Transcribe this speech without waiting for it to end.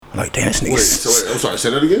Like, damn, this nigga. Wait, I'm sorry.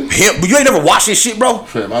 Say that again. Him, you ain't never watched this shit, bro.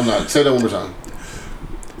 Fam, I'm not. Say that one more time.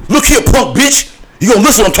 Look here, punk bitch. You gonna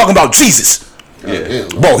listen when I'm talking about Jesus? Yeah,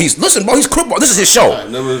 bro. He's crip. Bro. This is his show.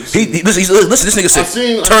 Listen, this nigga said,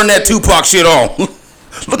 turn that Tupac shit on.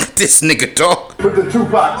 Look at this nigga, dog. Put the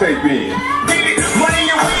Tupac tape in.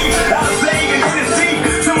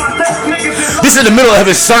 This is in the middle of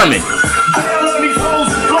his sermon.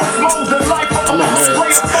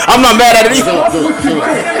 I'm not mad at it either.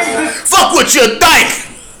 Fuck with your dyke.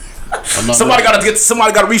 Somebody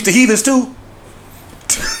gotta reach the heathens too.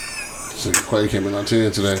 So Quay came in on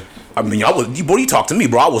 10 today. I mean, boy, you talked to me,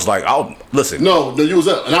 bro. I was like, listen. No, you was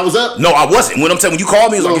up, and I was up. No, I wasn't. When you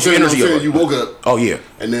called me, it was like, get your energy up. You woke up. Oh yeah.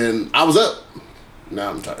 And then I was up. Now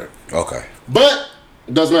I'm tired. Okay. But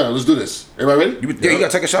it doesn't matter. Let's do this. Everybody ready? You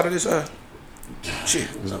gotta take a shot of this. Shit.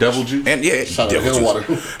 Devil juice. And yeah, shot of hell water.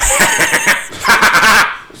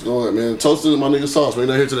 Let's go ahead, man. Toasted my nigga Sauce. Man,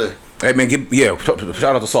 not here today. Hey man,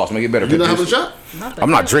 shout out to Sauce, man. Get better. You not having a shot? I'm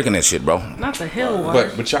not drinking that shit, bro. Not the hell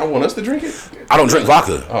water. But y'all want us to drink it? I don't drink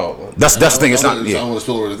vodka. Oh, that's the thing. It's not. I don't want to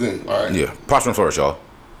spill over the thing. All right. Yeah. Props and flourish, y'all.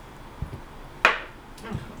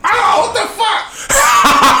 Oh, what the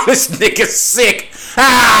fuck? This nigga's sick.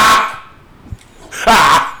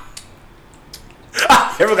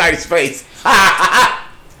 Everybody's face.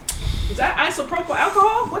 Is that isopropyl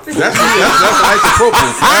alcohol? What the that's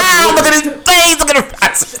isopropyl. Look at his face. Look at his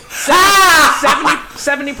face.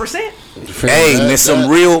 70%. Hey, man, some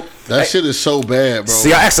real. That shit is so bad, bro.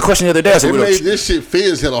 See, I asked the question the other day. It made this shit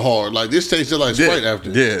fizz hella hard. Like, this tastes just like Sprite after.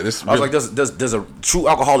 Yeah, I was like, does a true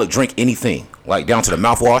alcoholic drink anything? Like, down to the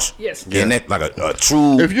mouthwash? Yes. Yeah. And that, like a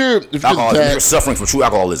true if you're suffering from true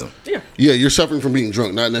alcoholism. Yeah. Yeah, you're suffering from being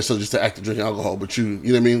drunk. Not necessarily just the act of drinking alcohol, but you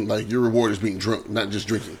know what I mean? Like, your reward is being drunk, not just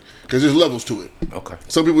drinking. Because there's levels to it. Okay.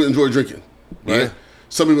 Some people enjoy drinking, right? Yeah.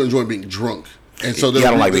 Some people enjoy being drunk. And so I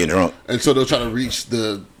don't like being drunk. And so they'll try to reach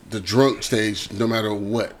the drunk stage no matter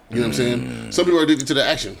what. You know what I'm saying? Some people are addicted to the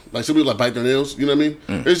action. Like, some people like bite their nails. You know what I mean?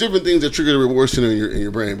 There's different things that trigger the reward center in your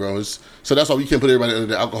brain, bro. So that's why we can't put everybody under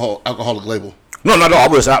the alcoholic label. No. I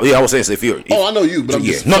was saying, if you're. I know you, but I'm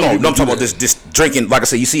just. I'm talking about this drinking. Like I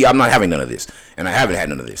said, you see, I'm not having none of this, and I haven't had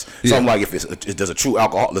none of this. So I'm like, if there's a true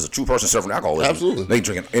person suffering alcoholism, absolutely, they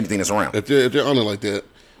drinking anything that's around. If they're on it like that,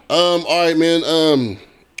 all right, man.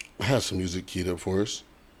 I have some music keyed up for us.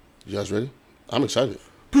 You guys ready? I'm excited.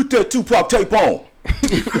 Put that Tupac tape on.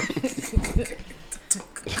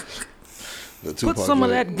 Put some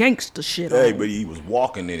of that gangster shit on. Hey, but he was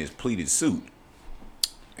walking in his pleated suit.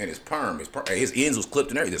 And his his ends was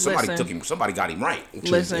clipped and everything. Somebody got him right.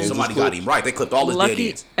 Somebody got him right. They clipped all his dead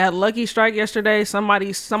ends. At Lucky Strike yesterday,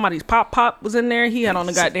 somebody's Pop was in there. He had on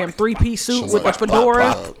a goddamn 3-piece suit with the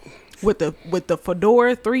fedora. With the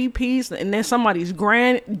fedora 3-piece, and then somebody's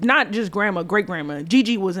not just grandma, great grandma,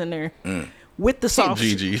 Gigi was in there with the soft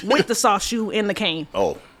with the soft shoe and the cane.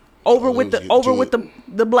 Oh, over with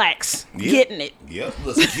the blacks getting it. Yeah,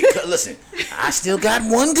 listen, I still got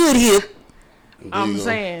one good hip. I'm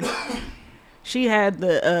saying, she had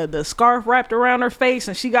the scarf wrapped around her face,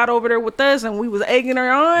 and she got over there with us, and we was egging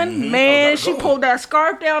her on. Man, she pulled that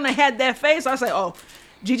scarf down and had that face. I say, oh.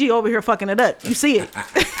 Gigi over here fucking it up. You see it.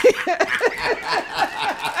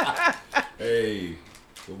 Hey,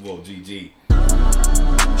 come on, Gigi.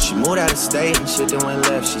 She moved out of state and shit then went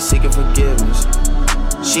left. She seeking forgiveness.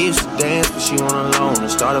 She used to dance, but she went alone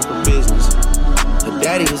and start up a business. Her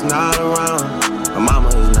daddy is not around. Her mama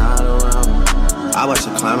is not around. I watch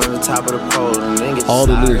her climb on the top of the pole and then get all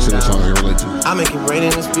the lyrics in the song I relate to. I make it rain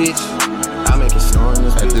in this bitch. I make it snow in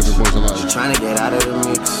this bitch. At different points in life. She trying to get out of the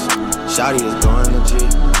mix. Shawty is going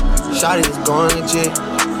legit. Shawty is going legit.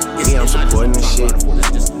 Me, I'm supporting this shit.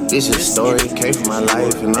 This is a story, it came from my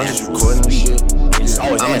life, and I'm just recording this shit.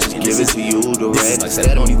 I'ma just give it to you direct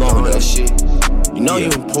instead of me throwing that shit. You know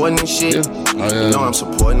you important and shit. You know I'm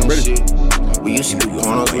supporting this shit. We used to do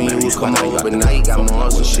pornos when you would come over, but now you got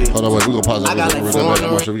morals and shit. Hold on, wait, we gonna pause that. I'm not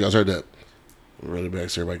sure if you guys heard that. Run it back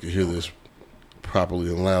so everybody can hear this properly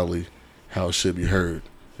and loudly, how it should be heard.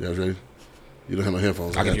 You guys ready? You don't have no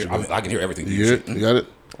headphones. I can hear everything. You hear it? You got it?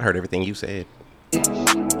 I heard everything you said.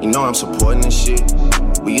 You know I'm supporting this shit.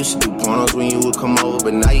 We used to do pornos when you would come over,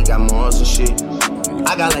 but now you got morals and shit.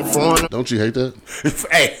 I got like 400. Don't you hate that?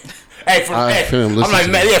 I'm like,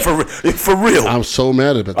 man, yeah, for real. I'm so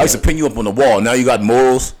mad about that. I used to pin you up on the wall. Now you got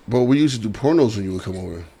morals. Bro, we used to do pornos when you would come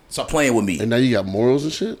over. Stop playing with me. And now you got morals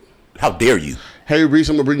and shit? How dare you? Hey, Reese,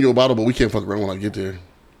 I'm gonna bring you a bottle, but we can't fuck around when I get there.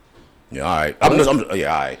 Yeah, all right. All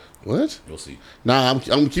right. What? You'll see. Nah,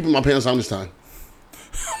 I'm keeping my pants on this time.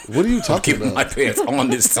 What are you talking about? I'm keeping my pants on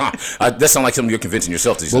this time. That sounds like something you're convincing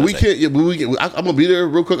yourself to. But we can't. Yeah, but I'm gonna be there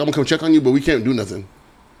real quick. I'm gonna come check on you, but we can't do nothing.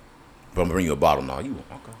 But I'm gonna bring you a bottle now. You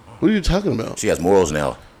okay? What are you talking about? She has morals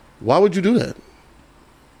now. Why would you do that?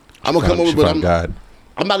 I'm gonna come over, but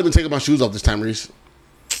I'm not even taking my shoes off this time, Reese.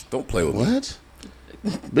 Don't play with me. What?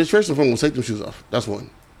 Bitch, first and foremost, take them shoes off. That's one.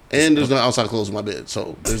 And there's no outside clothes in my bed,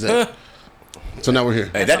 so there's that. So now we're here.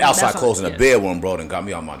 Hey, that outside clothes in the bed one, bro, and got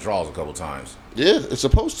me on my drawers a couple times. Yeah, it's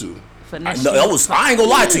supposed to. I ain't gonna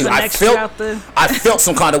lie to you. I felt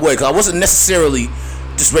some kind of way because I wasn't necessarily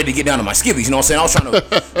just ready to get down to my skivvies. You know what I'm saying?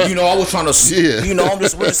 I was trying to, yeah.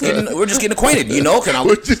 We're just getting acquainted. You know?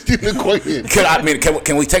 We're just getting acquainted.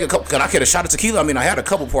 Can we take a couple? Can I get a shot of tequila? I mean, I had a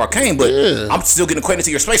couple before I came, but I'm still getting acquainted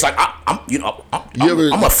to your space. Like I'm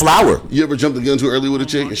a flower. You ever jumped the gun too early with a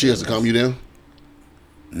chick and she has to calm you down?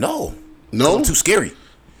 No. I'm too scary.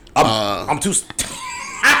 I'm too.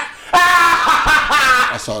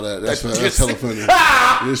 I saw that. That's hella funny.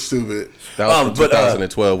 You're stupid. That was from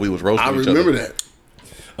 2012. We was roasting each other. I remember that.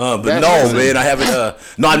 But no, man, I haven't.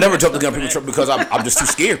 No, I never jumped the gun because I'm just too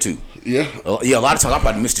scared to. Yeah. Yeah, a lot of times I've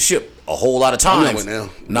probably missed the ship a whole lot of times.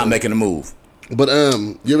 Not making a move. But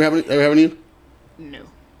you ever have any? No.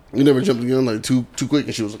 You never jumped the gun like too quick,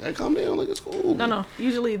 and she was like, "Hey, calm down, like it's cool." No.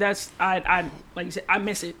 Usually that's I like you said, I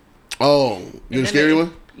miss it. Oh, you're the scary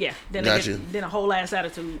one. Yeah. Then Then a whole ass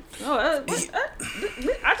attitude.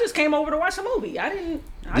 I just came over to watch a movie. I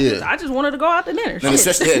just wanted to go out to dinner. And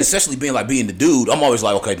especially being the dude, I'm always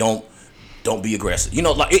like, okay, don't be aggressive. You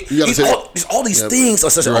know, like all these things are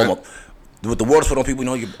such a with the words put on people.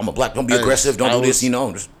 You know, I'm a black. Don't be aggressive. Don't do this. You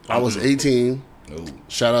know. I was 18. Oh.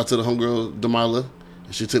 Shout out to the homegirl Delilah.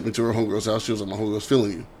 She took me to her homegirl's house. She was like, "My homegirl's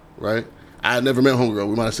feeling you, right?" I had never met homegirl.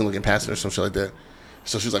 We might have seen like in passing or some shit like that.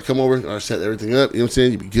 So she's like, "Come over. I set everything up. You know what I'm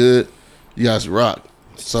saying? You be good. You guys rock."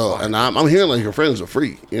 So, and I'm hearing like her friends are free.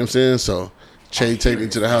 You know what I'm saying? So, Che take me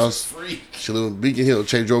to the house. She lived in Beacon Hill.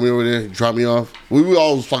 Che drove me over there, dropped me off. We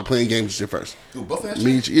always like playing games and shit first. Dude, both of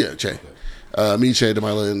me, yeah, Che. Me, Che,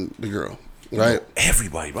 Delilah, and the girl. Right?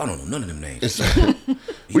 Everybody, bro. I don't know none of them names. It's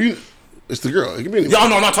the girl. It can be anybody.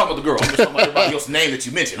 No, I'm not talking about the girl. I'm just talking about everybody else's name that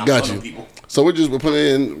you mentioned. Got you. People. So we're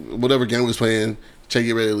playing whatever game we was playing. Che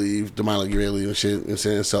get ready to leave. Delilah get ready to leave and shit. You know what I'm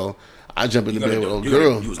saying? So I jump in the bed with a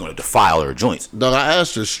girl. You was going to defile her joints. Dog, I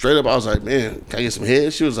asked her straight up. I was like, "Man, can I get some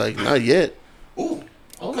head?" She was like, "Not yet." Ooh,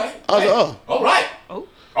 okay. I was like, "Oh. All right. Oh.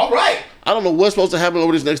 All right. I don't know what's supposed to happen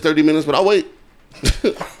over this next 30 minutes, but I'll wait.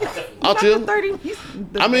 I'll chill. 30?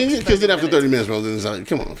 I mean, because then after 30 minutes, bro, then it's like,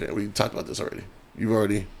 come on, fam. We talked about this already. You've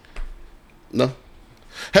already... No?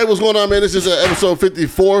 Hey, what's going on, man? This is episode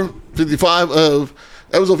 55 of...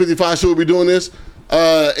 Episode 55, should we be doing this?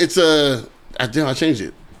 It's I changed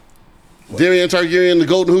it. Darian Targaryen, the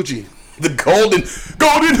Golden Hoochie. The Golden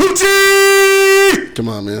Hoochie! Come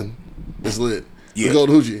on, man. It's lit. Yeah. The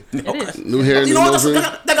Golden Hoochie. Okay. New hair, new nose ring.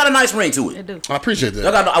 That got a nice ring to it. It do. I appreciate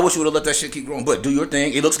that. I wish you would have let that shit keep growing, but do your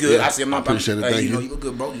thing. It looks good. Yeah, I see. I'm not. I appreciate it. Thank you. You look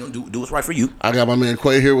good, bro. You do what's right for you. I got my man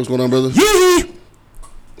Quay here. What's going on, brother? Yeah.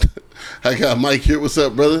 I got Mike here. What's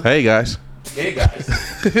up, brother? Hey, guys. Hey, guys.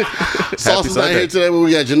 Sauce is not here today, but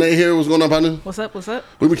we got Janae here. What's going on, partner? What's up?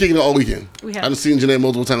 We've been kicking it all weekend. We have. I've seen Janae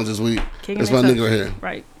multiple times this week. That's my nigga right here.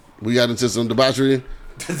 Right. We got into some debauchery.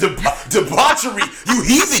 Debauchery, you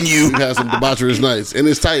heathen, you. We had some debaucherous nights, and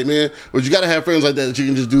it's tight, man. But you gotta have friends like that you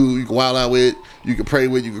can just do. You can wild out with, you can pray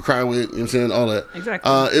with, you can cry with. You know what I'm saying? All that.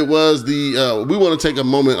 Exactly. It was the. We want to take a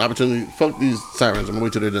opportunity. Fuck these sirens. I'm gonna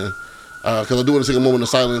wait till they're done. Because I do want to take a moment of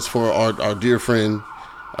silence for our dear friend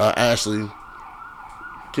Ashley.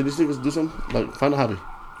 Can these niggas do something? Like find a hobby.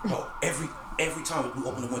 No, every time we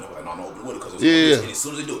open the window, I'm not open the window because as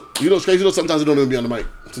soon as they do it. You know, it's crazy. Sometimes they don't even be on the mic.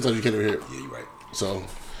 Sometimes you can't even hear it. Yeah, you're right. So,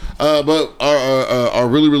 but our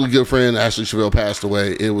really, really good friend Ashley Chevelle passed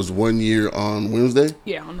away. It was 1 year on Wednesday.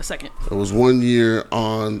 Yeah, on the 2nd. It was 1 year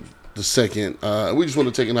on the 2nd. We just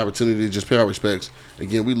want to take an opportunity to just pay our respects.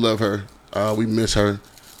 Again, we love her. We miss her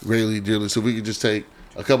greatly, dearly. So if we could just take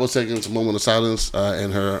a couple of seconds, a moment of silence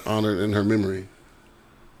in her honor and her memory.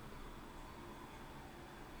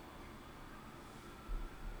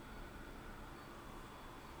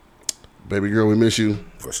 Baby girl, we miss you.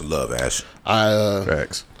 For some love, Ash.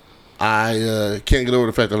 Facts. I can't get over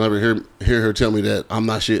the fact I'll never hear her tell me that I'm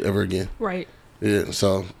not shit ever again. Right. Yeah,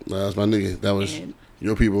 so that's my nigga. That was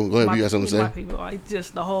your people. Go ahead, you got something to say? My people, like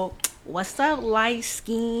just the whole, what's up, light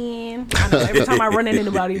skin? I know, every time I run into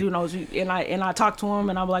anybody who knows you, and I talk to them,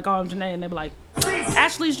 and I'm like, oh, I'm Janae, and they be like,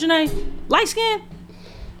 Ashley's Janae, light skin?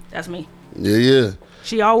 That's me. Yeah.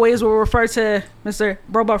 She always will refer to Mr.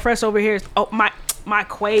 Bro Fresh over here. Oh, my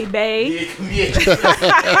Quay Bay. Yeah.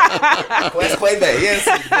 That's Quay Bay. Yes,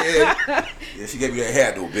 yeah, she gave me that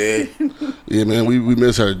hat though, man. Yeah, man, we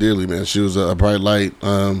miss her dearly, man. She was a bright light.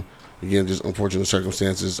 Again, just unfortunate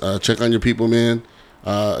circumstances. Check on your people, man.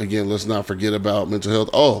 Again, let's not forget about mental health.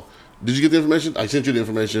 Oh, did you get the information? I sent you the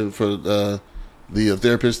information for the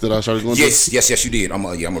therapist that I started going to. Yes, you did. I'm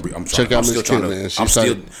check out Miss Kim, man.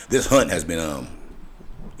 This hunt has been a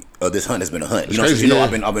hunt. You know, crazy,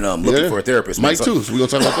 I've been looking for a therapist. Mike too. So we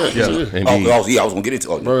gonna talk about that. I was gonna get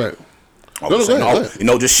into it. Right.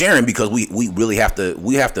 Just sharing, because we really have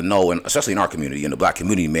to know, and especially in our community, in the black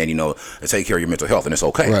community, man, to take care of your mental health, and it's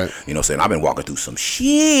okay. Right. You know what I'm saying? I've been walking through some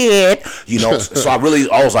shit, so I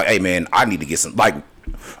was like, hey man, I need to get some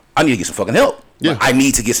fucking help. Yeah. I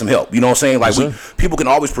need to get some help. You know what I'm saying? Like, people can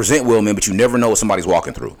always present well, man, but you never know what somebody's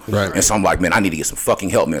walking through. Right. And so I'm like, man, I need to get some fucking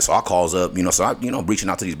help, man. So I calls up, so I, reaching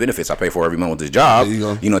out to these benefits I pay for every month with this job,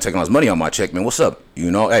 taking all this money on my check, man. What's up?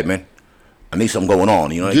 Hey man, I need something going on.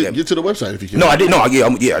 Get to the website if you can. No, I didn't. No,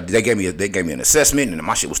 they gave me an assessment, and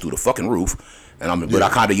my shit was through the fucking roof. And but I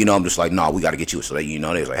kind of, I'm just like, no, we got to get you. So they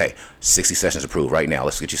was like, hey, 60 sessions approved right now.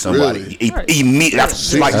 Let's get you somebody. Immediately,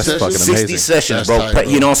 that's like 60 sessions, bro. Tight, bro.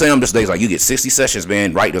 You know what I'm saying? I'm just like, you get 60 sessions,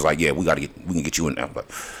 man. Right? It's like, yeah, we can get you in there.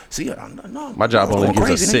 But see, no, my job only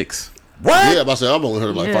gives us 6. What? Yeah, I've only heard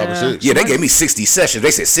of like 5 or 6. Yeah, they gave me 60 sessions. They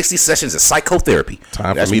said 60 sessions of psychotherapy.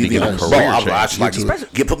 Time for me to get a career change.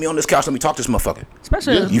 Put me on this couch. Let me talk to this motherfucker.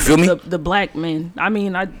 Especially you feel me? The black men. I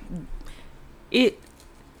mean,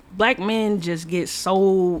 black men just get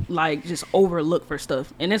so just overlooked for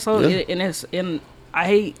stuff, and it's so and I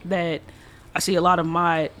hate that I see a lot of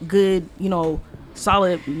my good,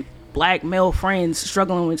 solid black male friends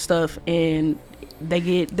struggling with stuff, and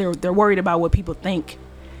they're worried about what people think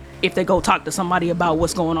if they go talk to somebody about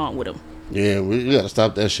what's going on with them. Yeah, we gotta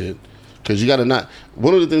stop that shit, because you gotta not.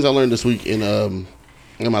 One of the things I learned this week in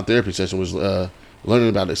my therapy session was learning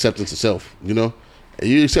about acceptance of self.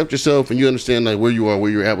 You accept yourself and you understand like where you are, where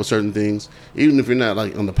you're at with certain things, even if you're not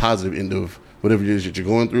like on the positive end of whatever it is that you're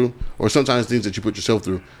going through, or sometimes things that you put yourself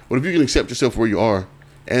through. But if you can accept yourself where you are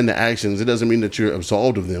and the actions, it doesn't mean that you're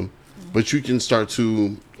absolved of them, but you can start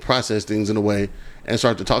to process things in a way and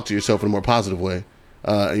start to talk to yourself in a more positive way,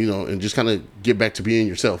 and just kind of get back to being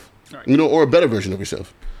yourself, right. Or a better version of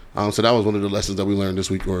yourself. So that was one of the lessons that we learned this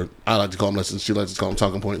week, or I like to call them lessons. She likes to call them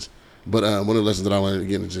talking points. But one of the lessons that I learned,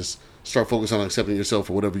 again, is just start focusing on accepting yourself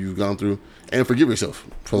for whatever you've gone through, and forgive yourself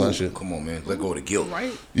for that shit. Come on, man. Let go of the guilt.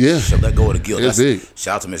 Right? Yeah. Let go of the guilt. That's big.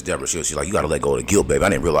 Shout out to Miss Deborah. She's like, you got to let go of the guilt, baby. I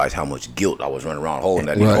didn't realize how much guilt I was running around holding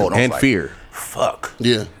that. Right. And fear. Fuck.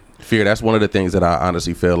 Yeah. Fear, that's one of the things that I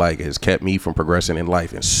honestly feel like has kept me from progressing in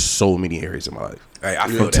life in so many areas of my life. Hey, I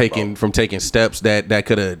feel from taking steps that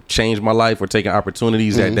could have changed my life, or taking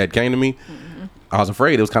opportunities that came to me. Mm-hmm. I was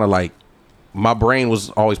afraid. It was kind of like my brain was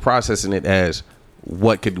always processing it as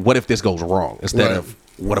what if this goes wrong, instead of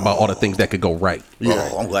what about all the things that could go right.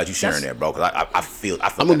 Yeah. I'm glad you're sharing that, bro, because I feel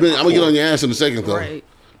I'm gonna get on your ass in a second though. Right.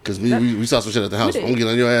 Because we saw some shit at the house. I'm going to get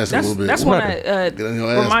on your ass a little bit. That's one that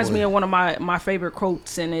reminds me of one of my favorite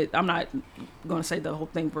quotes. And I'm not going to say the whole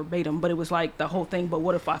thing verbatim, but it was like the whole thing, but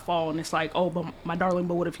what if I fall? And it's like, oh, but my darling,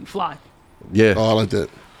 but what if you fly? Yeah. Oh, I like that.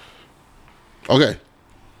 Okay.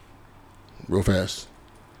 Real fast.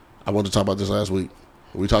 I wanted to talk about this last week.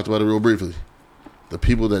 We talked about it real briefly. The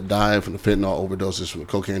people that died from the fentanyl overdoses from the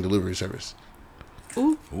cocaine delivery service.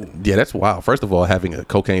 Ooh. Yeah, that's wild. First of all, having a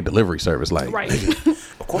cocaine delivery service, like, right.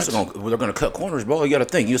 Of course they're gonna cut corners, bro. You got to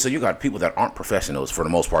think. You got people that aren't professionals for the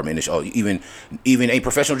most part, man. Even a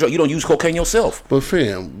professional drug, you don't use cocaine yourself. But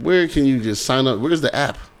fam, where can you just sign up? Where's the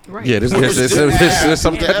app? Right. Yeah, there's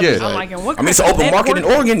something. Yeah, it's an open market in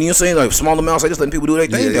Oregon. You know, saying like small amounts, like just letting people do their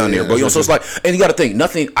thing down there, bro. So it's like, and you got to think,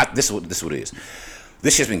 nothing. This is what it is.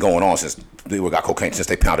 This shit's been going on since they got cocaine, since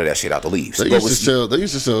they pounded that shit out the leaves. They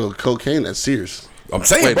used to sell cocaine at Sears. I'm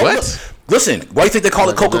saying, wait, bro. what? Listen, why do you think they call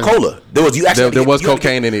it Coca-Cola? There was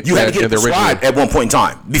cocaine in it. You had to get it prescribed at one point in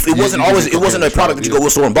time. It wasn't a product that you go to the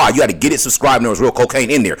store and buy. You had to get it subscribed, and there was real cocaine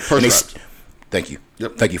in there. Thank you.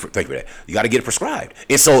 Yep. Thank you for that. You got to get it prescribed,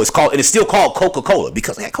 and so it's still called Coca-Cola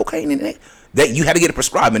because they had cocaine in it. That you had to get it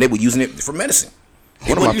prescribed, and they were using it for medicine.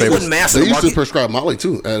 One of my favorites. They used to prescribe Molly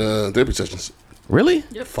too at therapy sessions. Really?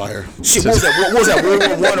 Yep. Fire. Shit, what was that? World War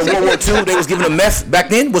I and World War II? They was giving them meth back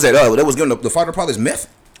then. Was that? They was giving the fighter pilots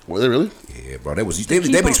meth. Were they really? Yeah, bro. They've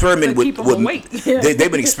been experimenting with.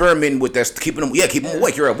 They've been experimenting with that, keeping them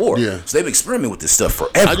awake. You're at war. Yeah. So they've been experimenting with this stuff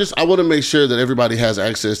forever. I want to make sure that everybody has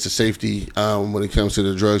access to safety when it comes to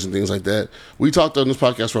the drugs and things like that. We talked on this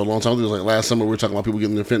podcast for a long time. It was like last summer. We were talking about people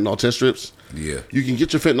getting their fentanyl test strips. Yeah. You can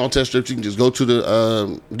get your fentanyl test strips. You can just go to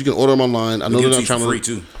the. You can order them online. I know they're not trying to. Free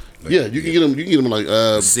too. Yeah, you can get them. You can get them like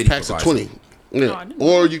packs of 20. Yeah.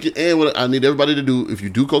 Or you can. And what I need everybody to do, if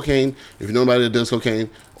you do cocaine, if you know anybody that does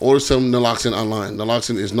cocaine, order some naloxone online.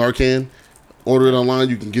 Naloxone is Narcan. order it online.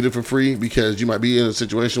 You can get it for free because you might be in a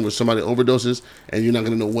situation where somebody overdoses and you're not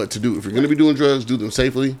going to know what to do. If you're going to be doing drugs, do them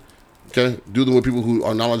safely. Okay, do them with people who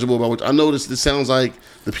are knowledgeable about what. I know this sounds like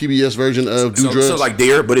the PBS version of do drugs. Sounds like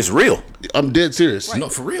Dare, but it's real. I'm dead serious. Right. No,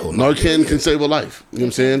 for real. Narcan can save a life. You know what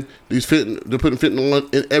I'm saying? They're putting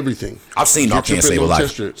fentanyl in everything. I've seen Narcan save a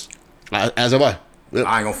life. As have I. Yep.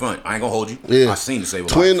 I ain't gonna front. I ain't gonna hold you. Yeah. I seen it save a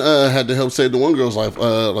Twin life. had to help save the one girl's life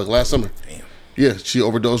like last summer. Damn. Yeah, she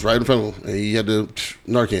overdosed right in front of him, and he had to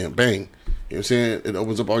Narcan, bang. You know what I'm saying? It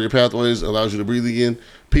opens up all your pathways, allows you to breathe again.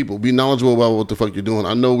 People, be knowledgeable about what the fuck you're doing.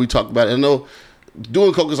 I know we talk about it. I know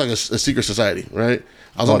doing coke is like a secret society, right?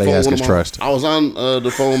 I was All on the they phone ask with is trust. I was on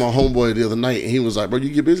the phone with my homeboy the other night, and he was like, "Bro, you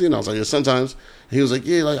get busy?" And I was like, "Yeah, sometimes." And he was like,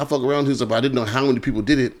 "Yeah, like I fuck around." He was like, "But I didn't know how many people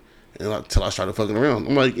did it until I started fucking around."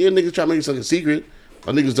 I'm like, "Yeah, niggas try to make it something secret.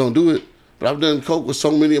 My niggas don't do it." But I've done coke with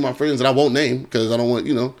so many of my friends that I won't name because I don't want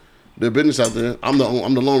their business out there. I'm the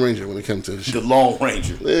Lone Ranger when it comes to shit. The Lone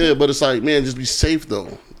Ranger. Yeah, but it's like, man, just be safe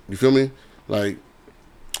though. You feel me? Like,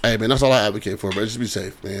 hey man, that's all I advocate for, bro. Just be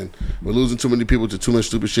safe, man. We're losing too many people to too much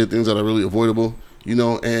stupid shit, things that are really avoidable,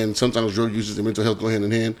 and sometimes drug usage and mental health go hand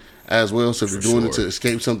in hand as well. So if you're doing it to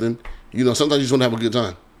escape something, sometimes you just want to have a good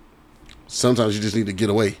time. Sometimes you just need to get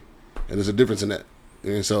away. And there's a difference in that.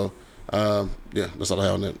 And so, yeah, that's all I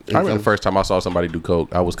have on that. I remember the first time I saw somebody do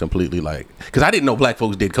coke, I was completely like, because I didn't know black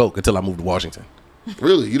folks did coke until I moved to Washington.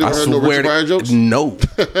 Really? You never heard no Richard Pryor jokes? No.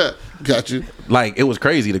 Got you. Like, it was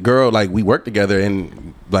crazy. The girl, like, we worked together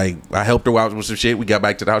and, like, I helped her out with some shit. We got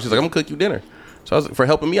back to the house. She's like, I'm going to cook you dinner. So I was like, for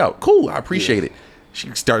helping me out. Cool. I appreciate it. She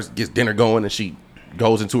gets dinner going and she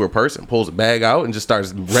goes into her purse and pulls a bag out and just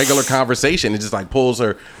starts regular conversation and just like pulls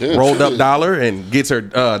her rolled up dollar and gets her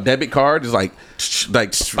debit card. Just like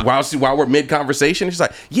while we're mid conversation, she's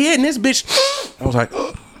like, yeah, and this bitch. I was like,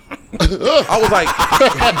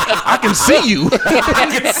 I can see you.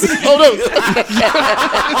 Hold on.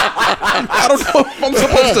 I don't know if I'm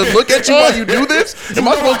supposed to look at you while you do this. Am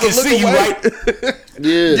I supposed to see you right?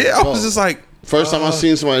 Yeah. I was just like, first time I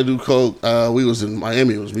seen somebody do coke, we was in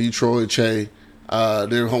Miami. It was me, Troy, Che,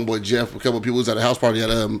 their homeboy Jeff. A couple of people was at a house party at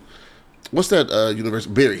what's that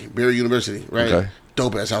university? Barry University, right? Okay.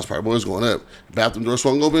 Dope ass house party. Boys going up. Bathroom door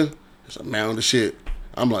swung open. There's a mound of shit.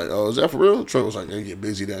 I'm like, oh, is that for real? Troy was like, they get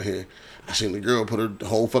busy down here. I seen the girl put her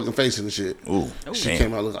whole fucking face in the shit. Ooh, she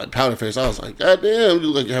came out looking like powder face. I was like, God damn, you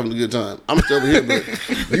look like you're having a good time. I'm still over here, but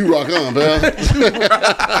you rock on, pal.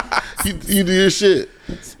 you do your shit.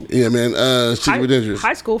 Yeah, man. Super dangerous.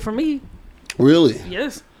 High school for me. Really?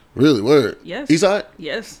 Yes. Really? Word? Yes. Eastside?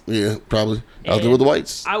 Yes. Yeah, probably. Out there with the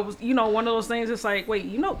whites. I was, one of those things. It's like, wait,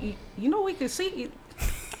 we could see.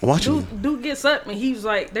 Watching. Dude gets up and he was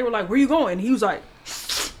like, they were like, where you going? And he was like,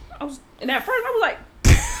 and at first I was like,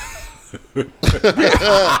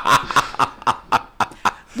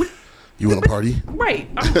 you want a party? Right.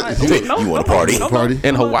 I'm like, you want a party? Party?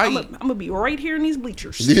 In Hawaii. I'm going to be right here in these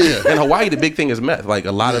bleachers. Yeah. In Hawaii, the big thing is meth. Like,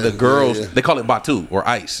 a lot of the girls, they call it batu or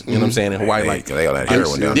ice. You know what I'm saying? In Hawaii, they got that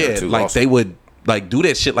heroin down there too. Like, they would like do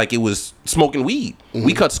that shit like it was smoking weed.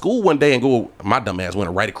 We cut school one day and my dumb ass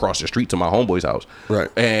went right across the street to my homeboy's house. Right.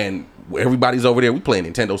 And everybody's over there. We playing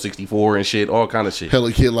Nintendo 64 and shit, all kind of shit.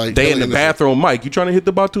 Hella kid like they in the bathroom. Mike, you trying to hit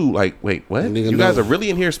the batu? Like, wait, what? Nigga, you guys are really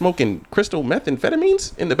in here smoking crystal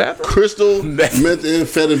methamphetamines in the bathroom? Crystal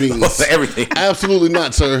methamphetamines. Everything. Absolutely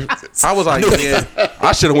not, sir. I was like, yeah,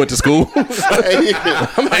 I should have went to school.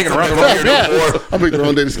 I'm hanging around the wrong here. I picked the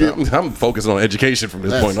wrong day to skip. I'm focused on education from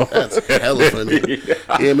this point on. That's hella funny.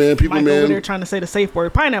 Yeah, man. People, Mike man. over there trying to say the safe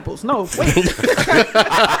word. Pineapples. No, wait.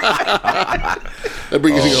 That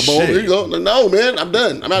brings you a bowl. Here you go. No, man. I'm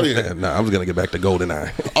done. I'm out of here. Nah, I was gonna get back to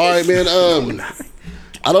GoldenEye. All right, man.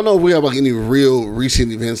 I don't know if we have like any real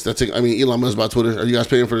recent events that take. I mean, Elon Musk about Twitter. Are you guys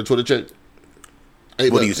paying for the Twitter check?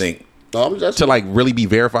 What do you think? To like really be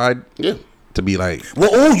verified? Yeah. To be like,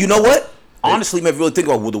 well, you know what? Honestly, man, if you really think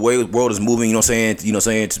about the way the world is moving, it's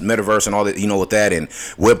metaverse and all that, with that and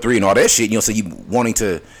Web3 and all that shit, so you wanting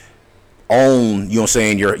to own, you're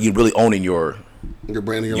really owning your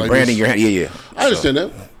branding, your branding, yeah. I understand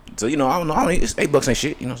that. So, I don't know. It's $8 ain't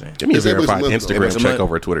shit, you know what I'm saying? Give me a It's verified $8 Instagram check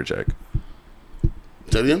over a Twitter check.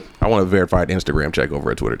 Say it again? I want a verified Instagram check over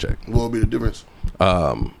a Twitter check. What would be the difference?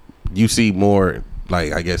 You see more,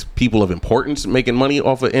 like, I guess, people of importance making money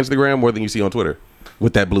off of Instagram more than you see on Twitter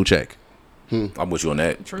with that blue check. I'm with you on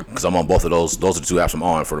that. True. Because I'm on both of those. Those are the two apps I'm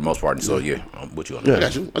on for the most part. So, yeah, I'm with you on that. I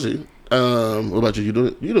got you. I see you. What about you? You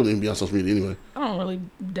don't even be on social media anyway. I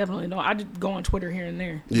definitely don't. I just go on Twitter here and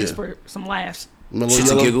there just for some laughs.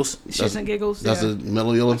 Shits and giggles. Shits and giggles. That's a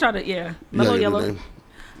mellow yellow. I try to mellow yellow.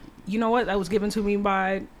 You know what? That was given to me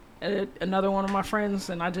by another one of my friends,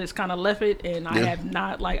 and I just kind of left it, and I have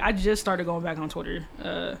not, like, I just started going back on Twitter,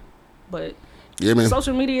 but yeah, man.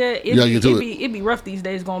 Social media, it'd be rough these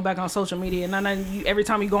days going back on social media, and then every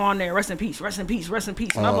time you go on there, rest in peace, rest in peace, rest in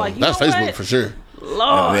peace, and I'm like, that's Facebook what? for sure.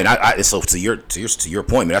 Lord. Man, so to your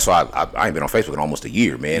point, man, that's why I ain't been on Facebook in almost a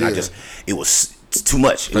year, man. Yeah. It was too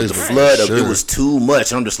much. It was the Facebook, flood of sure. it was too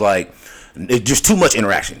much, and I'm just like. It's just too much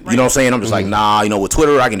interaction. You know what I'm saying? I'm just like, nah, with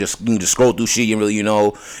Twitter, I can just scroll through shit. You really,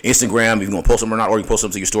 Instagram, if you're going to post something or not, or you can post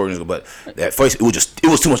something to your story. But that face, it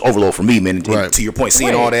was too much overload for me, man. And to your point,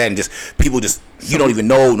 seeing all that and just people you don't even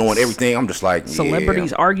knowing everything. I'm just like,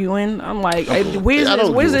 celebrities arguing. I'm like,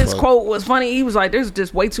 Wizard's quote was funny. He was like, there's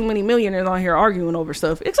just way too many millionaires on here arguing over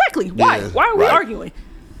stuff. Exactly. Why? Yeah. Why are we arguing?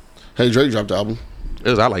 Hey, Drake dropped the album.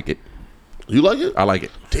 I like it. You like it? I like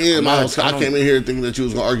it. Damn, I came in here thinking that you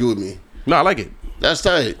was going to argue with me. No, I like it. That's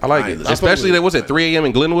tight. I like it. Especially that was at 3 a.m.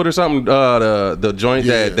 in Glenwood or something. The joint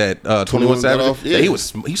that 21 Savage. Yeah,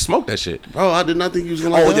 he smoked that shit. Bro, I did not think he was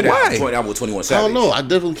gonna like that. Why? Point out with 21 Savage. I don't know. I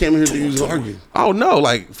definitely came in here thinking he was gonna argue. Oh no!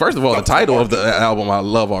 Like first of all, the title of the album I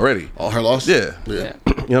love already. Oh, Her Loss. Yeah. Yeah.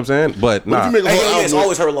 You know what I'm saying? But nah. If you make a whole album, it's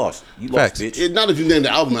always her loss. You lost, bitch. Not if you name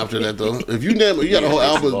the album after that though. If you got a whole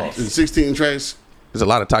album in 16 tracks. There's a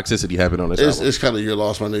lot of toxicity happening on this album. It's kind of your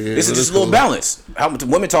loss, my nigga. This is just a little balance.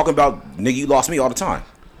 Women talking about nigga, you lost me all the time.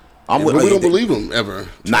 We don't believe him ever.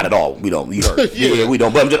 Not at all. We don't. You heard? Yeah, we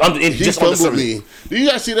don't. But I'm he just fumbled me. Did you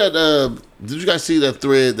guys see that? Did you guys see that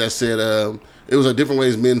thread that said it was different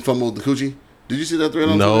ways men fumbled the coochie? Did you see that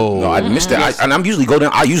thread? No, I missed that. And I'm usually go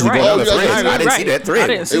down. I usually go down the thread. I didn't see that thread.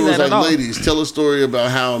 It was like, ladies, tell a story about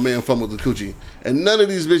how a man fumbled the coochie, and none of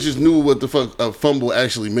these bitches knew what the fuck a fumble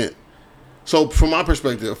actually meant. So from my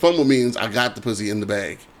perspective, a fumble means I got the pussy in the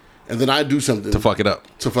bag, and then I do something to fuck it up.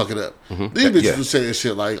 Mm-hmm. These bitches was saying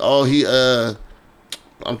shit like, "Oh,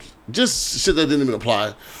 just shit that didn't even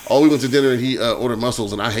apply." Oh, we went to dinner and he ordered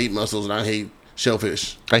mussels, and I hate mussels and I hate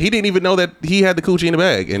shellfish. He didn't even know that he had the coochie in the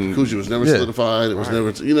bag, and coochie was never solidified. It was never,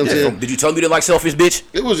 you know what I'm saying? Did you tell him you didn't like shellfish, bitch?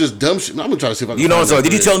 It was just dumb shit. I'm gonna try to see if I can. You know what I'm saying?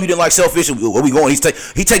 Did you tell him you didn't like shellfish? Where we going?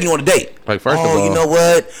 He taking you on a date. Like first of all, you know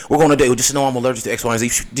what? We're going on a date. Just know I'm allergic to X, Y, and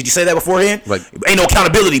Z. Did you say that beforehand? Like, ain't no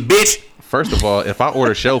accountability, bitch. First of all, if I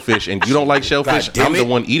order shellfish and you don't like shellfish, I'm the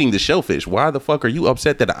one eating the shellfish. Why the fuck are you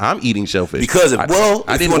upset that I'm eating shellfish? Because I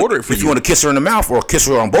didn't order it for you. If you want to kiss her in the mouth or kiss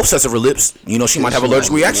her on both sets of her lips, she might have an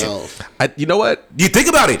allergic reaction. You know what? You think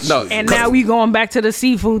about it. No. And now we going back to the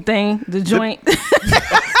seafood thing, the joint.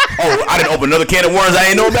 Oh, I didn't open another can of worms I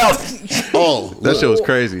ain't know about. That shit was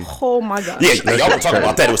crazy. Oh my god. Yeah, y'all were talking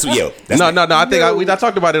about that. It was No. I think I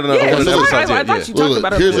talked about it on one of the episodes. I thought you talked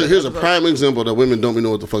about it. Here's a prime example that women don't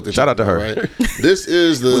know what the fuck they. Shout out to her. Right? This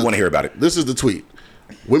is we want to hear about it. This is the tweet.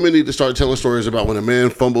 Women need to start telling stories about when a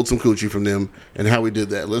man fumbled some coochie from them and how he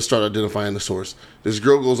did that. Let's start identifying the source. This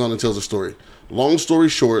girl goes on and tells a story. Long story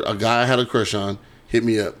short, a guy I had a crush on hit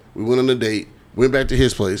me up. We went on a date. Went back to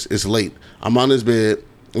his place. It's late. I'm on his bed.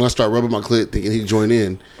 And I start rubbing my clit thinking he'd join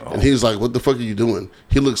in. And he was like, what the fuck are you doing?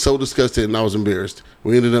 He looked so disgusted and I was embarrassed.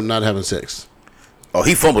 We ended up not having sex. Oh,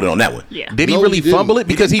 he fumbled it on that one. Yeah. Did he really fumble it?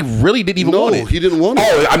 Because he really didn't even want it. No, he didn't want it.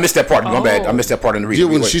 Oh, I missed that part. My bad. I missed that part in the reading.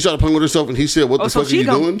 Yeah, when she started playing with herself and he said, what the fuck are you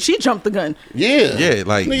doing? She jumped the gun. Yeah. Yeah,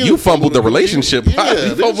 like, you fumbled the relationship.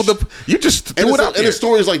 Yeah, you just threw it out there. And it's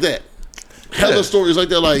stories like that. Hella stories like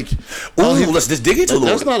that, like, let's just dig into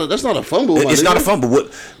it. That's not a fumble. It's not a fumble,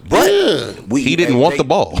 but he didn't want the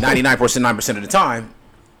ball. 9% of the time.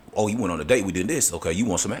 Oh, you went on a date. We did this. Okay, you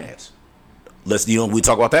want some ass. Let's we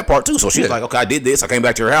talk about that part too. So she's like, okay, I did this. I came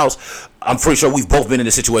back to her house. I'm pretty sure we've both been in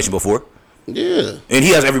this situation before. Yeah. And he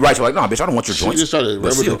has every right to nah, bitch, I don't want your joints. She just started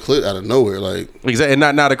rubbing her clit out of nowhere, like. Exactly.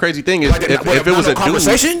 And now the crazy thing is, if it was a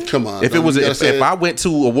conversation, come on. If I went to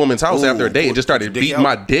a woman's house after a date and just started beating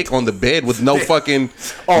my dick on the bed with no fucking,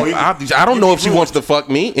 I don't know if she wants to fuck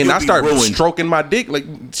me, and I start stroking my dick, like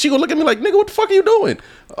she gonna look at me like, nigga, what the fuck are you doing?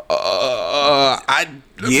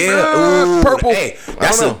 Purple. Hey,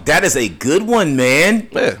 that is a good one, man.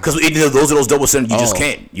 Because those are those double standards you just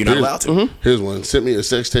can't. You're not allowed to. Here's one. Sent me a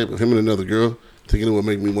sex tape of him and another girl, thinking it would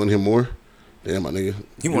make me want him more. Damn, my nigga.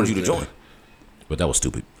 He wanted you to join. But that was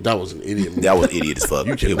stupid. That was an idiot move. That was idiot as fuck.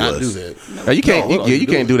 You cannot do that. No, you can't. You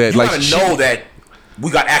can't do that. You gotta know that we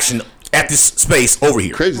got action at this space over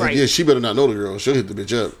here. Crazy. Right. Yeah, she better not know the girl. She'll hit the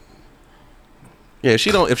bitch up. Yeah,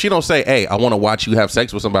 if she don't say, hey, I want to watch you have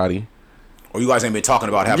sex with somebody. Or you guys ain't been talking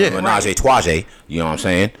about having a menage a trois, you know what I'm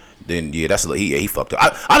saying? Then that's he fucked up.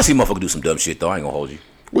 I done seen motherfucker do some dumb shit though. I ain't gonna hold you.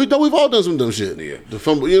 We've all done some dumb shit. Yeah. The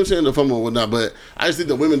fumble, you know what I'm saying? The fumble and whatnot. But I just think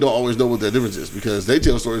that women don't always know what that difference is because they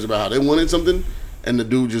tell stories about how they wanted something and the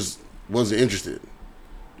dude just wasn't interested.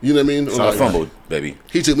 You know what I mean? It's not a fumble, baby.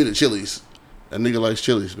 He took me to Chili's. That nigga likes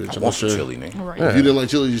Chili's, bitch. I I'm want not some sure. chili, nigga. Right. If you didn't like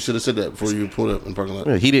Chili's, you should have said that before you pulled up in the parking lot.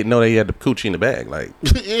 Yeah, he didn't know that he had the coochie in the bag. Like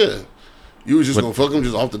Yeah. You was just gonna fuck him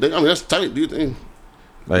just off the date. I mean, that's tight, do you think?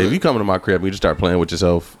 if you come to my crib and you just start playing with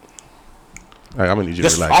yourself, like, I'm gonna need you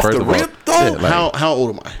Just to relax. off First the of all, rip, though? like, How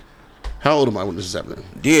old am I? How old am I when this is happening?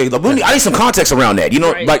 Yeah, like, I need some context around that. You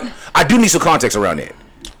know, Right. like I do need some context around that.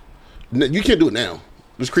 You can't do it now.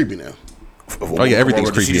 It's creepy now. Oh, yeah, everything's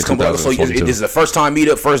Or does she creepy just in come over? So 2022. this is the first time meet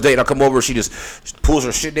up, first date. I come over, she just pulls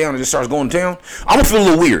her shit down and just starts going down. I'm gonna feel a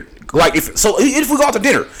little weird. Like if we go out to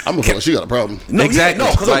dinner, I'm gonna feel like she got a problem. no, exactly. yeah,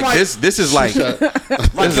 no, 'cause I'm like this is like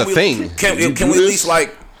this is a thing. Can we do at least this?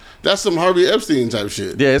 like? That's some Harvey Epstein type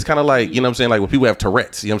shit. Yeah, it's kind of like, you know what I'm saying, like when people have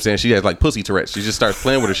Tourette's, you know what I'm saying, she has like pussy Tourette's. She just starts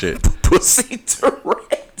playing with her shit. Pussy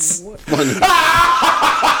Tourette's.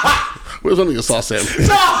 Where's one nigga sauce at? Who's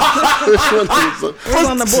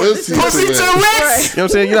on the board? Pussy Tourette's. Tourette's. You know what I'm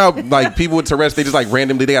saying? You know how, like people with Tourette's, they just like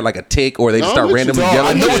randomly, they got like a tick or they just No, start I'm with randomly you, dog. I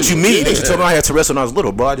yelling. know what you mean. They Yeah. just told me I had Tourette's when I was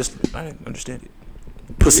little, bro. I didn't understand it.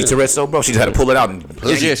 Pussy Tourette's, though, bro. She just had to pull it out and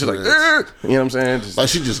Yeah, she's like, "Ugh." You know what I'm saying? Just- Like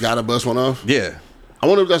she just gotta bust one off. yeah. I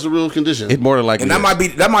wonder if that's a real condition. It's more than likely. And that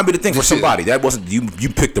might be the thing for somebody. That wasn't you. You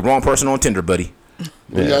picked the wrong person on Tinder, buddy.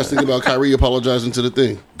 What do you guys think about Kyrie apologizing to the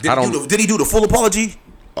thing? Did he do the full apology?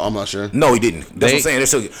 Oh, I'm not sure. No, he didn't. That's what I'm saying. They're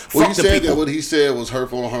still, Well, fuck he the said people. that what he said was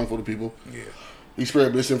hurtful and harmful to people. Yeah. He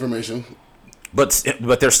spread misinformation. But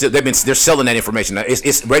they're selling that information.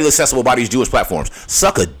 It's readily accessible by these Jewish platforms.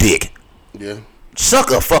 Suck a dick. Yeah. Suck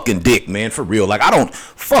a fucking dick, man, for real. Like I don't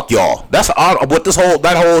fuck y'all. That's what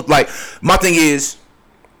that whole like. My thing is,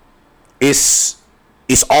 it's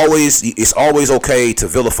always okay to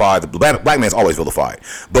vilify the black man's always vilified.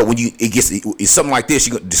 But when it's something like this,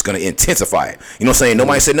 you're just gonna intensify it. You know what I'm saying?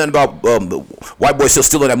 Nobody said nothing about the white boys still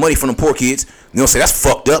stealing that money from them poor kids. You know what I'm saying? That's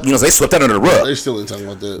fucked up. You know, they swept that under the rug. They still ain't talking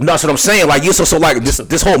about that. No, that's what I'm saying. Like you, so like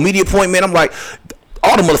this whole media point, man. I'm like,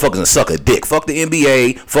 all the motherfuckers can suck a dick. Fuck the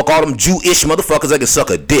NBA. Fuck all them Jewish motherfuckers that can suck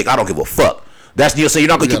a dick. I don't give a fuck. That's you. So you're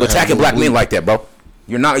not gonna keep attacking black men like that, bro.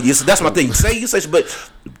 You're not. That's my thing. You say, but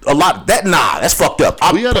a lot that's fucked up.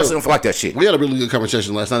 I personally don't like that shit. We had a really good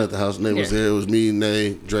conversation last night at the house. Nate was there. It was me,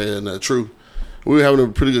 Nay, Dre, and True. We were having a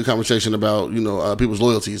pretty good conversation about people's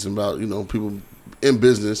loyalties and about people in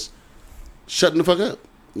business shutting the fuck up.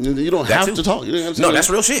 You don't have to talk. You know what I'm saying? No, that's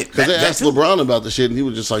real shit. Because they asked LeBron about the shit, and he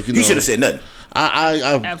was just like, He should have said nothing.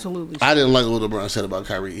 Absolutely. I didn't like what LeBron said about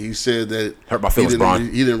Kyrie. He said that Hurt my feelings, Bron.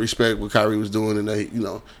 He didn't respect what Kyrie was doing, and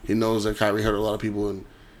that he knows that Kyrie hurt a lot of people, and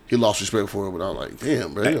he lost respect for it. But I was like,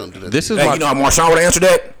 damn, bro, you don't do that. This is Hey, my, you know how Marshawn would have answered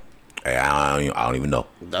that? Hey, I don't even know.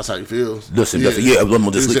 That's how he feels. Listen, Yeah. just He said for that's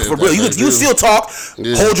real. how You he feels. still talk,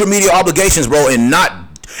 hold your media obligations, bro, and not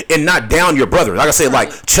down your brother. Like I said, like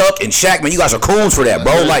Chuck and Shaq, man, you guys are coons for that,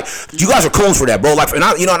 bro. Like you guys are coons for that, bro. Like, and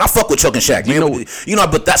I fuck with Chuck and Shaq, man.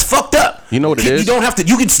 But that's fucked up. You know what it is? You don't have to.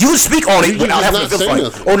 You can speak on it You without just having not to feel say funny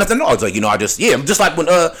nothing. or nothing. No, it's like just like when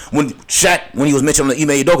Shaq when he was mentioning the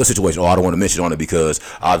Ime Udoka situation. Oh, I don't want to mention on it because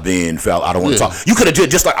I've been foul. I don't want to talk. You could have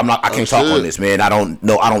just like I can't talk on this, man. I don't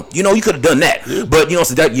know. You could have done that, but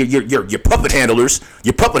so that your puppet handlers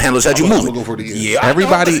had you I'm moving. gonna go for it again. Yeah, I know,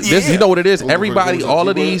 everybody, but- this, you know what it is? Over Everybody, for all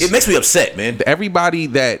of it. these, It makes me upset, man. everybody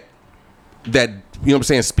that you know what I'm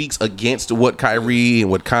saying speaks against what Kyrie and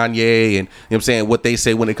what Kanye and you know what I'm saying what they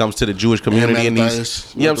say when it comes to the Jewish community and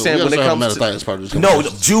these, you know what I'm saying when it comes to No,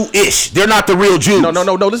 Jewish. They're not the real Jews. no,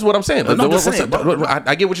 this is what I'm saying. No, I'm just saying, bro.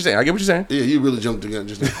 I get what you're saying. Yeah, you really jumped the gun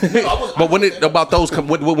just now. But when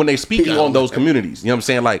when they speaking on those communities, you know what I'm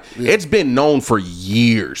saying? Like it's been known for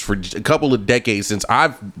years, for a couple of decades since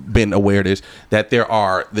I've been aware of this, that there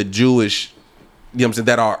are the Jewish, you know what I'm saying,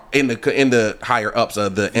 that are in the higher ups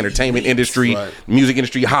of the entertainment industry, Right. music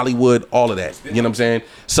industry, Hollywood, all of that. You know what I'm saying?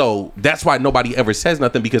 So that's why nobody ever says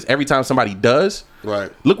nothing, because every time somebody does,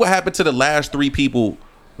 Right. look what happened to the last three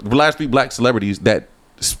black celebrities that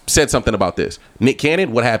said something about this. Nick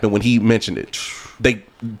Cannon, what happened when he mentioned it? They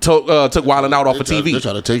took Wildin' Out off of TV. They're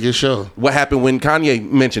trying to take his show. What happened when Kanye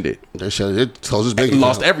mentioned it? It closed his bank He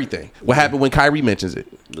lost account. everything. What happened when Kyrie mentions it?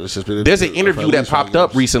 There's an interview that popped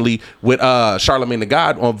up recently. recently with Charlamagne the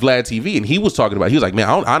God on Vlad TV, and he was talking about. He was like, "Man,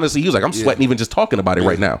 honestly, he was like, I'm sweating even just talking about it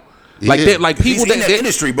right now." Like, Yeah. like people He's in that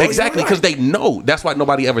industry, bro. exactly, You're because they know. That's why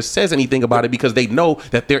nobody ever says anything about it, because they know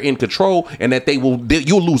that they're in control and that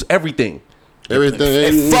you'll lose everything. Everything.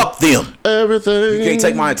 And fuck them. Everything. You can't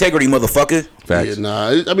take my integrity, motherfucker. Facts. Yeah, nah.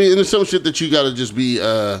 I mean, there's some shit that you got to just be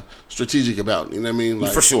strategic about. You know what I mean?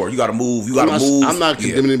 Like, For sure. You got to move. You I'm got to not, move. I'm not Yeah.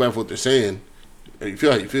 condemning anybody for what they're saying. You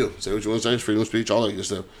feel how you feel. Say what you want to say. It's freedom of speech, all that good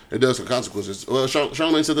stuff. It does have consequences. Well,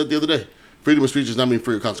 Charlamagne said that the other day. Freedom of speech does not mean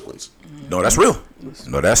free of consequence. No, that's real.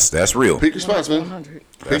 No, that's real. Pick your spots, man. 100.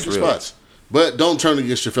 Pick That's your real. spots. But don't turn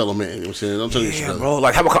against your fellow man. You know what I'm saying? Don't turn against your Yeah, fellow. bro.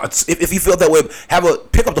 Like, if you feel that way,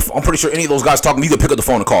 pick up the phone. I'm pretty sure any of those guys talking, you can pick up the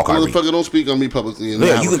phone and call Kyrie. Motherfucker, don't speak on me publicly. And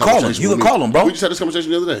Yeah, you can call him. You can call him, bro. We just had this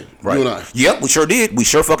conversation the other day. Right. You and I. Yep, we sure did. We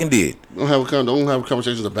sure fucking did. Don't have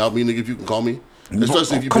conversations about me, nigga, if you can call me.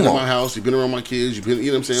 Especially if you've come been in on. my house, you've been around my kids, you've been, you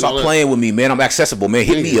know what I'm saying? Stop all that. playing with me, man. I'm accessible, man.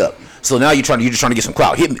 Hit me up. So now you're just trying to get some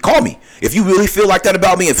clout. Hit me, call me. If you really feel like that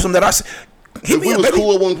about me, if something that I say, hit If me we up, was baby.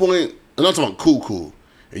 cool at one point, and I'm talking about cool,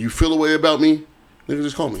 and you feel a way about me, nigga,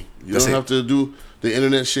 just call me. You That's don't it. have to do the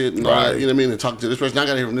internet shit and all that, you know what I mean, and talk to this person. I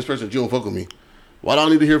gotta hear from this person that you don't fuck with me. Why do I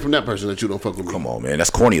need to hear from that person that you don't fuck with me? Come on, man. That's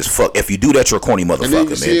corny as fuck. If you do that, you're a corny And then you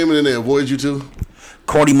motherfucker, see man. him and then they avoid you too.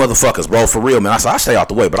 Corny motherfuckers, bro. For real, man. I stay out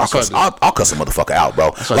the way, but I'll cuss a motherfucker out,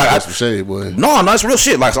 bro. That's like that's some shade, boy. No, it's real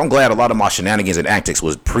shit. Like, so I'm glad a lot of my shenanigans and antics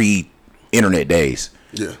was pre-internet days.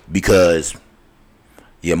 Yeah. Because,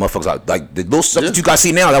 yeah, motherfuckers, like the little stuff that you guys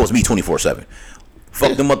see now, that was me 24/7.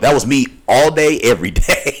 Fuck them up. That was me all day, every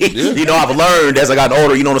day. You know, I've learned as I got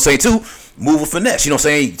older, you know what I'm saying, too? Move with finesse. You know what I'm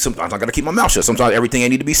saying? Sometimes I got to keep my mouth shut. Sometimes everything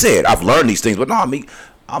ain't need to be said. I've learned these things, but no,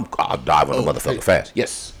 I'll dive on a motherfucker fast.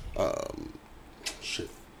 Yes. Shit.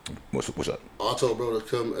 What's up? I told bro to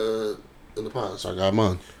come in the pod, so I got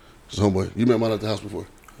mine. His homeboy. You met mine at the house before.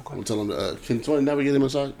 I'm gonna tell him to, can somebody navigate him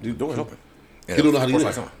inside? Dude, Door's open. He don't know how to Of get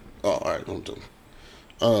course in. I can. Oh, all right. Don't tell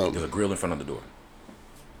him. There's a grill in front of the door.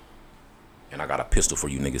 And I got a pistol for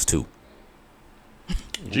you niggas, too.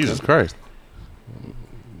 Jesus Christ.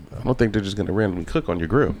 I don't think they're just gonna randomly cook on your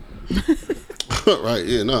grill. Right?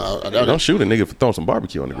 Yeah. No, I doubt Don't it. shoot a nigga for throwing some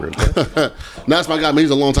barbecue on the grill. Bro. That's my guy. Man, he's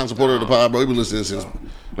a long time supporter of the pod, bro. He been listening since.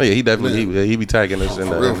 Yeah, he definitely he be tagging us in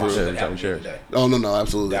For real, for real. every time we share. Oh no,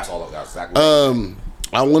 absolutely. That's all. That's exactly.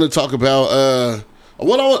 I want to talk about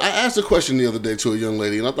I asked a question the other day to a young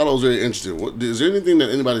lady, and I thought I was very interested. Is there anything that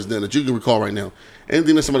anybody's done that you can recall right now?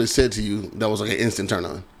 Anything that somebody said to you that was like an instant turn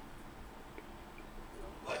on?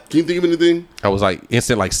 Can you think of anything? I was like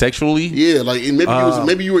instant, like sexually. Yeah, like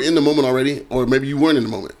maybe you were in the moment already, or maybe you weren't in the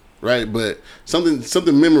moment, right? But something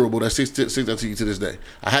memorable that sticks out to you to this day.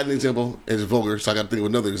 I had an example, and it's vulgar, so I got to think of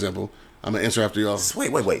another example. I'm gonna answer after y'all.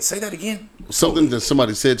 Wait. Say that again. Something that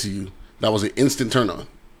somebody said to you that was an instant turn on.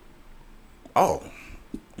 Oh,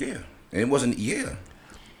 yeah. And it wasn't. Yeah.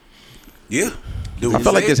 Dude, I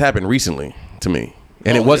felt like this happened recently to me,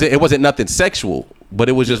 and it wasn't nothing sexual, but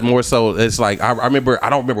it was just more so. It's like I remember. I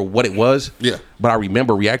don't remember what it was. Yeah. But I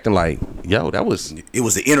remember reacting like, "Yo, that was." It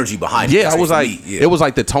was the energy behind it. Yeah, I was like, it was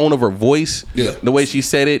like the tone of her voice. Yeah. The way she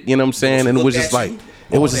said it. You know what I'm saying? And it was just like.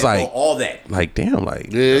 It was just like all that. like damn, like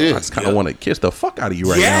Yeah. I just kind of want to kiss the fuck out of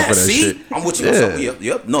you right now for that see? shit. I'm with you. Yeah.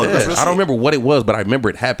 Yep. No, Yeah, that's real I don't shit. remember what it was, but I remember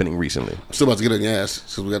it happening recently. I'm still about to get on your ass,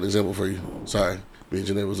 so we got an example for you. Sorry. Me and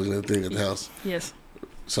Janae was looking at the thing at the house. Yes.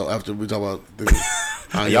 So after we talk about the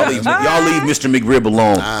Y'all leave Mr. McRib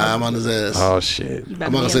alone. I'm on his ass. Oh shit! You I'm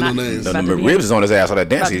about not gonna say no to be in names. the- The about to be in- McRibs is on his ass. All that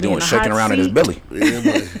dance about he's to be doing, in the shaking hot around in his seat. belly.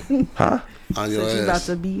 Yeah, boy. Huh? On your You about ass.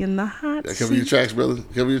 to be in the hot Yeah, cover your seat. tracks, brother.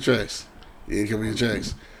 Cover your tracks. Yeah, cover your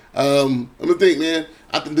tracks. I'm gonna think, man.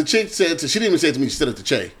 The chick said she didn't even say it to me. She said it to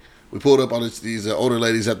Che. We pulled up on these older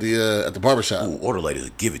ladies at the barbershop. Ooh, order lady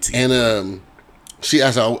to give it to you. And she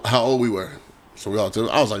asked how old we were. So we all told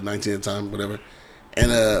her. I was like 19 at the time, whatever.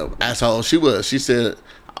 And asked how old she was. She said,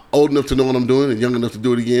 old enough to know what I'm doing and young enough to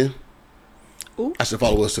do it again. Ooh. I said,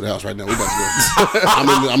 follow us to the house right now. We about to go.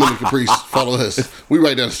 I'm in the Caprice. Follow us. We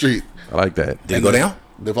right down the street. I like that. Did it go down?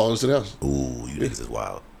 They follow us to the house. Ooh, you niggas is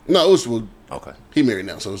wild. No, it was, well, Okay. he married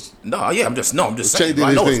now, so it's... No, yeah, I'm just Che saying. did I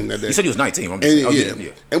his know thing that day. you said he was 19. I'm just And, saying.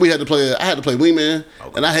 yeah. And we had to play. I had to play wingman,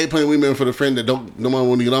 Okay. and I hate playing wingman for the friend that no one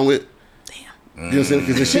want to get on with. Damn. You know what I'm saying?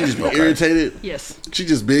 Because she just be irritated. Yes. She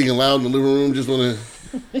just big and loud in the living room, just want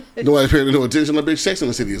to nobody paying no attention. Like, bitch, Sex in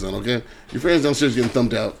the City is on. Okay, your friends downstairs getting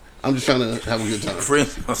thumped out. I'm just trying to have a good time.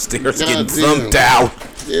 Friends upstairs God getting damn. thumped out.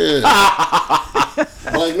 Yeah.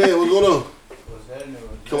 I'm like, man, what's going on?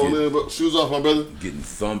 Come on, man, bro. Shoes off, my brother. Getting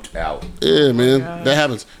thumped out. Yeah, man, that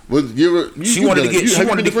happens. She wanted to get.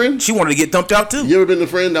 She wanted to get thumped out too. You ever been the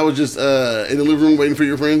friend that was just in the living room waiting for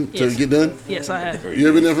your friend Yes. to get done? Yes, I have. You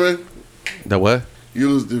ever been that friend? That what? You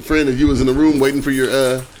was the friend that you was in the room waiting for your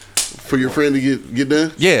friend to get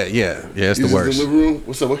done. Yeah. It's You the just in worst. the living room.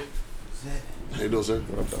 What's up, boy? How you doing, sir?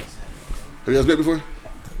 Have you guys met before?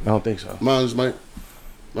 I don't think so. Mine's Mike.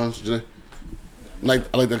 Mine's Janae.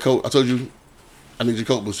 I like that coat. I told you, I need your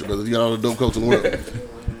coat booster, brother. You got all the dope coats in the world.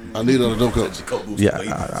 I need all the dope coats. Yeah,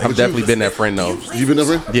 I've definitely been that friend though. You been that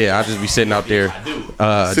friend? Yeah, I just be sitting out there, Sitting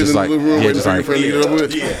just in like the living room yeah, waiting just for your like friend to get it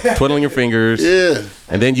over with? twiddling your fingers. Yeah.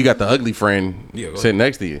 And then you got the ugly friend Yeah, go sitting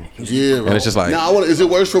next to you. Yeah, bro. And it's just like now, is it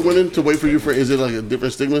worse for women to wait for your friend? Is it like a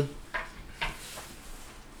different stigma?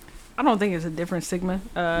 I don't think it's a different stigma.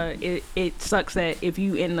 It sucks that if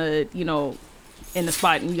you in the in the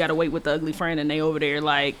spot and you gotta wait with the ugly friend and they over there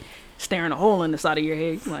like staring a hole in the side of your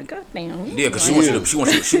head. You're like, God damn. Yeah, because she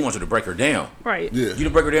wants you to break her down. Right. Yeah. You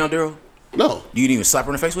didn't break her down, Daryl? No. You didn't even slap her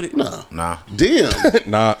in the face with it? No. Nah. Damn.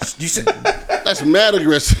 Nah. You said That's mad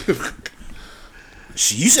aggressive.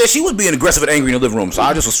 you said she was being aggressive and angry in the living room, so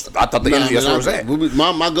I thought the energy that's where it was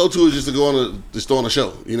at. My go-to is just to go just throw on a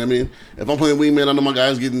show. You know what I mean? If I'm playing wingman, I know my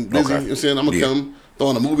guy's getting busy. Okay. You know what I'm saying? I'm going to come, throw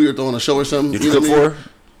on a movie or throw on a show or something. Did you know cook what I for mean? her?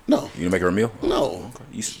 No. You didn't make her a meal? No. Okay.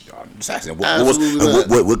 I'm just asking.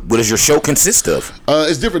 Absolutely What does your show consist of?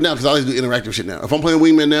 It's different now because I like to do interactive shit now. If I'm playing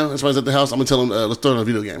wingman now and somebody's at the house, I'm going to tell them, let's throw on a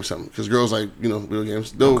video game or something. Because girls like, video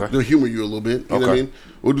games. They'll humor you a little bit. You know what I mean?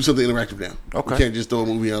 We'll do something interactive now. Okay. You can't just throw a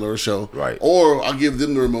movie on or a show. Right. Or I'll give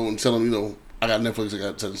them the remote and tell them, I got Netflix, I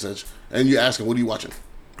got such and such. And you ask them, what are you watching?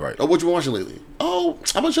 Right. Oh, what you been watching lately? Oh,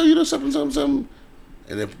 I'm going to show you this something.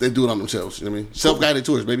 And they do it on themselves. You know what I mean? Self-guided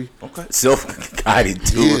tours, baby. Okay. Self-guided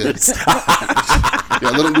tours. Yeah,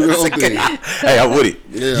 let them do their own thing. Hey, I'm with it.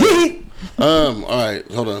 Yeah. All right,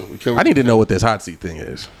 hold on. I need to know what this hot seat thing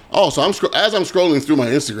is. Oh, so as I'm scrolling through my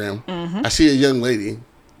Instagram, I see a young lady.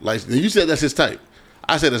 Like you said, that's his type.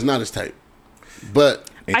 I said it's not his type, but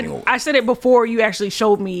I said it before you actually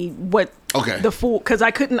showed me what the full because I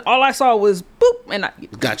couldn't. All I saw was boop, and I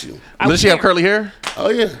got you. Does she have curly hair? Oh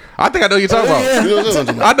yeah. I think I know what you're talking about. You know what I'm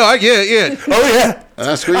talking about. I know. Yeah. Oh yeah.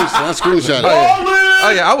 I screenshot it.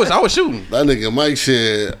 Oh yeah. I was shooting. That nigga Mike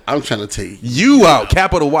said, "I'm trying to take You out.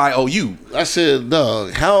 Capital YOU. I said,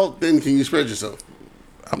 "Dog, how thin can you spread yourself?"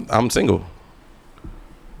 I'm single.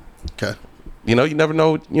 Okay. You never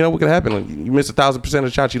know. What could happen when you miss 1,000% of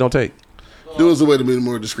the shots you don't take. There was a way to be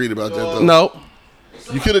more discreet about that, though. No.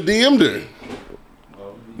 You could have DM'd her.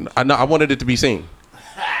 I wanted it to be seen.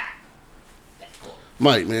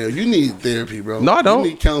 Mike, man, you need therapy, bro. No, I don't.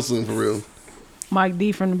 You need counseling for real. Mike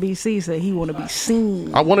D from the BC said he want to be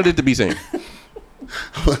seen. I wanted it to be seen.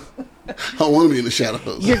 I want to be in the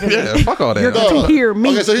shadows. Yeah, fuck all that. You're going to hear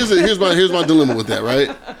me. Okay, so here's my dilemma with that, right?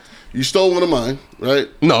 You stole one of mine, right?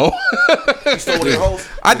 No. You stole one of your hoes?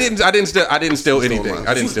 I didn't steal anything. mine.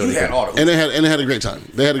 I didn't steal You had anything. all the And they had a great time.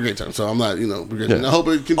 They had a great time. So I'm not, begrudging. Yeah. I hope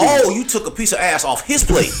it continues. Oh, you took a piece of ass off his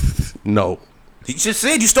plate. No. He just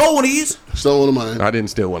said you stole one of these. Stole one of mine. I didn't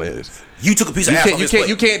steal one of his. You took a piece of ass off his plate.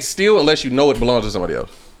 You can't steal unless you know it belongs to somebody else.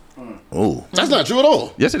 Oh. That's not true at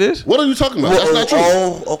all. Yes, it is. What are you talking about? That's not true.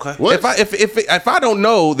 Oh, okay. What? If I don't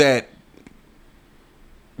know that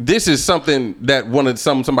this is something that wanted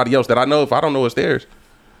somebody else that I know, if I don't know it's theirs,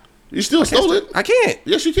 You still stole it. I can't.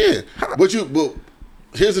 Yes, you can. But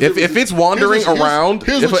here's the difference. If it's wandering around,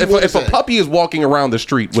 if a puppy is walking around the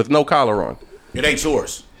street with no collar on, It ain't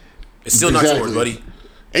yours. It's still not yours, buddy.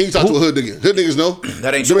 And you talk to a hood nigga. Hood niggas know.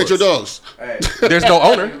 That ain't Them ain't your yours. dogs. there's no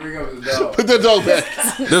owner. Put that dog back.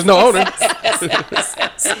 There's no owner.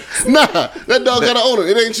 Nah, that dog got an owner.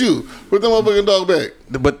 It ain't you. Put that motherfucking dog back.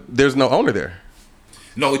 But there's no owner there.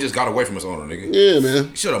 No, he just got away from his owner, nigga. Yeah,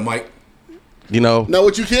 man. Shut up, Mike. Now,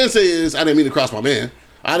 what you can say is, I didn't mean to cross my man.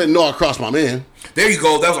 I didn't know I crossed my man. There you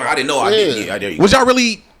go. That was like, I didn't know. I did. Yeah, there you go. Was y'all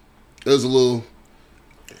really? It was a little.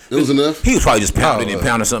 It was enough. He was probably just pounding and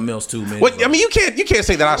pounding something else too, man. What? I mean, you can't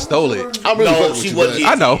say that I stole it. I'm really No, fucking with she you, wasn't.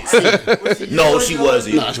 but- I know. No, she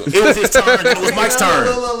wasn't. Nah, she wasn't. It was his turn. It was Mike's turn.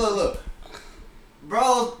 Look.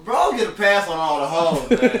 Bro, get a pass on all the hoes,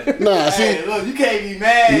 man. Nah, Hey, see. look, you can't be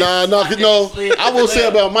mad. No. I will say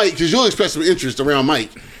about Mike, because you'll express some interest around Mike,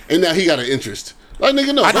 and now he got an interest. Like,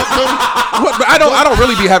 nigga, no. But I don't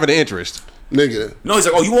really be having an interest. Nigga. No, he's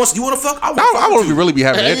like, oh, you want to fuck? I don't really be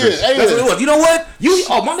having an interest. Hey, That's what it was. You know what? My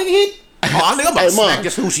nigga hit. Oh, nigga, I'm about to Hey, smack Mom.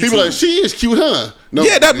 this who she He be like, she is cute, huh? No,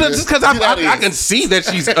 Yeah, that's nigga. just because Get outta I here. can see that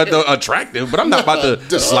she's attractive, but I'm not about to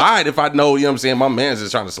Duh. slide if I know, you know what I'm saying, my man's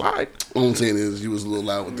just trying to slide. All I'm saying is, you was a little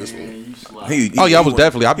loud with this one. Oh, yeah, I was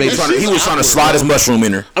definitely. I He was made trying to slide his mushroom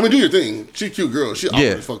in her. I mean, do your thing. She a cute girl. She awkward Yeah.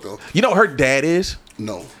 as fuck, though. You know, her dad is?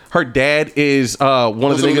 No. Her dad is one of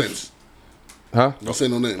Don't the say no niggas. names. Huh? Don't say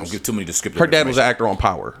no names. Don't give too many descriptive. Her dad was an information. actor on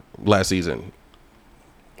Power last season.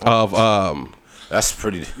 Of That's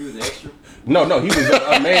pretty. no, he was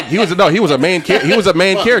a man. He was a main. He was a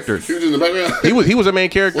main character. He was in the background. He was a main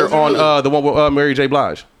character Was he on really? the one with Mary J.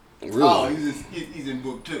 Blige. Really? Oh, he's in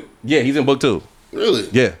book 2. Yeah, he's in book 2. Really?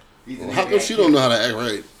 Yeah, How come she don't know how to act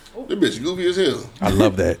right? This bitch goofy as hell. I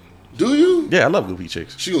love that. Do you? Yeah, I love goofy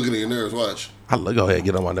chicks. She gonna get on your nerves. Watch. Go ahead,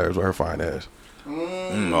 get on my nerves with her fine ass.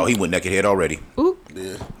 Oh, he went naked head already.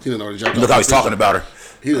 Yeah. He done already jacked off. Look how he's talking about her.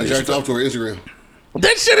 He done jacked off to her Instagram.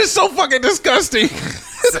 That shit is so fucking disgusting.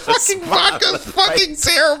 vodka's fucking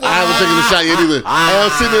terrible. I haven't taken a shot yet either. I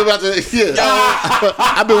was sitting there about to. Yeah,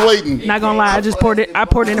 I've been waiting. Not gonna lie, I just poured it. I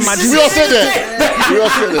poured it in my juice. We all said that. You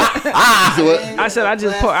said what? I said I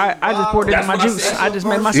just poured it in my juice. I just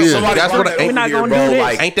made myself. Yeah. That's what We're not gonna do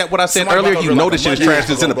this. Ain't that what I said earlier? You know this shit is trash.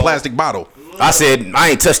 It's in a plastic bottle. I said I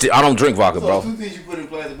ain't touched it. I don't drink vodka, bro. So two things you put in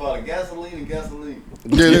plastic bottle: gasoline and gasoline.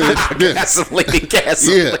 Yeah. Gasoline.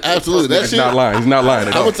 Yeah, absolutely. That He's shit. not lying. He's not lying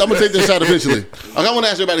at all. I'm gonna take this shot eventually. Okay, I want to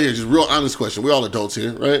ask everybody here just real honest question. We're all adults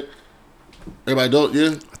here, right? Everybody adult,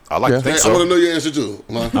 yeah. I like to think I want so. to know your answer too.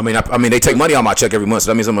 I mean, they take money on my check every month,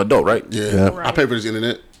 so that means I'm an adult, right? Yeah, Right. I pay for this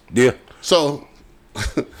internet. Yeah. So,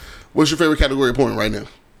 what's your favorite category of porn right now?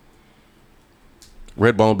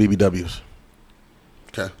 Redbone BBWs.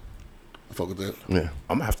 Okay, I fuck with that. Yeah.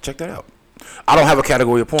 I'm gonna have to check that out. I don't have a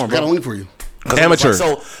category of porn, I got a bro. link for you. Amateur.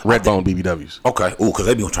 So Redbone BBWs. okay, because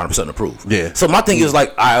they be trying to put something to prove. Yeah. So my thing is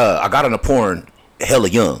like I got into porn hella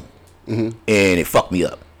young, and it fucked me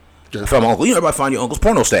up. Okay. From my uncle, you know, everybody find your uncle's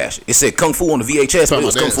porno stash. It said Kung Fu on the VHS, but it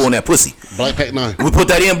was my Kung dad's. Fu on that pussy. Black Pack 9. We put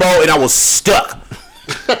that in, bro, and I was stuck.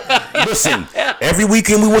 Listen, every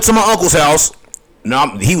weekend we went to my uncle's house.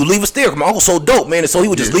 Now he would leave us there. 'Cause my uncle's so dope, man, and so he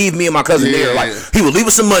would just leave me and my cousin Yeah, there. Like yeah. he would leave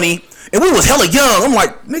us some money, and we was hella young. I'm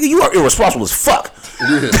like, nigga, you are irresponsible as fuck.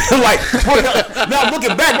 Like now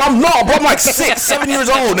looking back, I'm like 6, 7 years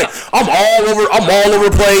old. And I'm all over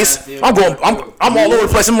the place. I'm all over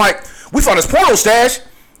the place. I'm like, we found this porno stash.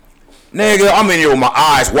 Nigga, I'm in here with my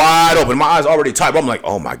eyes wide open. My eyes already tight. I'm like,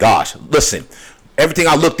 oh my gosh. Listen, everything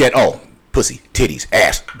I looked at, pussy, titties,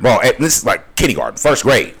 ass. Bro, this is like kindergarten, first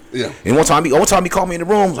grade. Yeah. And one time he called me in the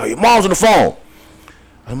room. Like, your mom's on the phone.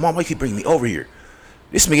 I said, Mom, why you keep bringing me over here?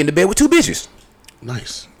 This nigga in the bed with 2 bitches.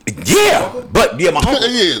 Nice. Yeah, but yeah, my uncle.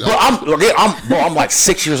 Yeah, But I'm like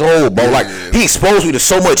 6 years old, bro. Like he exposed me to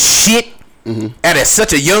so much shit at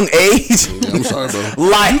such a young age. I'm sorry, bro.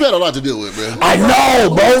 Like You got a lot to deal with, man. I know,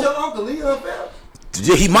 Who's bro. your uncle? He up there?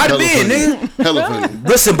 Yeah, he might have been, nigga. Hella funny.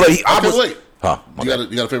 Listen, but I Okay, was. wait. Huh? You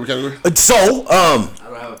got a favorite category? So, I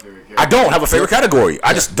don't have a favorite category. I don't have a favorite category.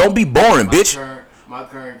 I just don't be boring, bitch. My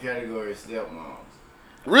current category is stepmoms.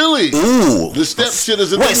 Really? Ooh. The step shit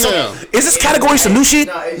is a Wait, thing so now. is this category some new shit?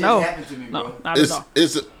 No, it just No, happened to me, bro. no, not at all.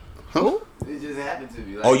 It's huh? It just happened to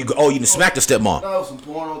me. Like, Oh, you done smacked the stepmom No, some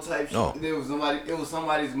porno type shit. No. It was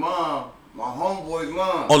somebody's mom, my homeboy's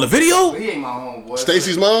mom. on the video? But he ain't my homeboy.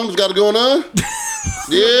 Stacy's mom's got it going on?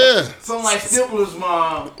 Yeah. Some like Stifler's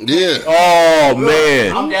mom. Yeah. Oh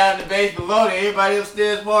man. I'm down in the base below there. Everybody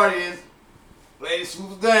upstairs partying. Lady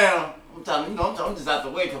swoops down. I'm just out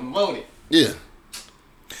the way because I'm loaded. Yeah.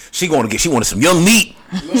 She wanted some young meat.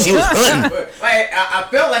 She was hunting. Like, I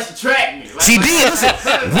felt like she tracked me. Like, She did. Listen,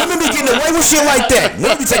 women be getting away with shit like that.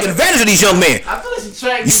 Women be taking advantage of these young men. I feel like she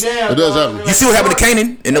tracked me down. It does dog. happen. You see what happened to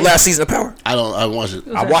Kanan in the last season of Power? I watched it.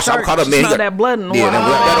 I watched. I'm caught up, man. Smell that blood in the water.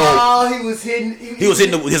 that old. Oh, he was hitting. He was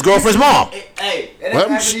hitting his girlfriend's mom. Hey, that What?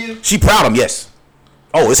 didn't happen to you? She proud of him, yes.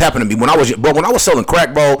 Oh, it's happened to me when I was selling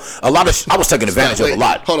crack, bro. I was taking advantage of a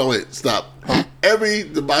lot. Hold on, wait. Stop. Every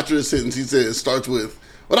debaucherous sentence he says starts with,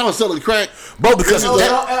 when I was selling crack. Bro, because That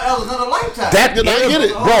that was another lifetime. I get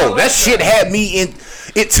it. bro, that shit had me in.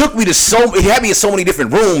 It took me to it had me in so many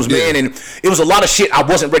different rooms, man, and it was a lot of shit I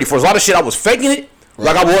wasn't ready for. It was a lot of shit I was faking it.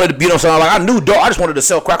 Like I wanted to be on something. Like I knew, I just wanted to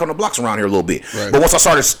sell crack on the blocks around here a little bit. Right. But once I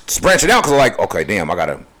started branching out, because I'm like, okay, damn, I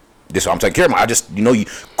gotta. This I'm taking care of. I just, they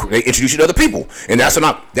introduce you to other people, and that's when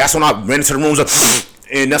I ran into the rooms.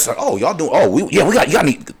 And that's like, oh, y'all doing? Oh, we got. You got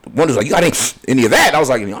any? One was like, you got any of that? I was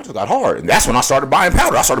like, I just got hard, and that's when I started buying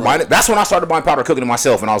powder. That's when I started buying powder, cooking it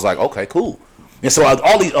myself, and I was like, okay, cool. And so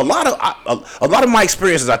a lot of my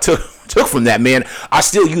experiences I took from that, man. I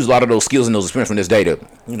still use a lot of those skills and those experiences from this day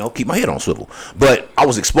to, keep my head on swivel. But I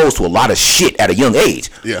was exposed to a lot of shit at a young age.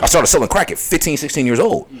 Yeah. I started selling crack at 15, 16 years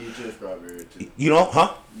old. You hit your strawberry too. You know,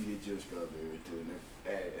 huh? You hit your strawberry too.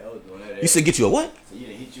 Hey, I was doing that. You said get you a what? So you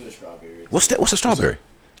done hit you a strawberry. What's that? What's a strawberry?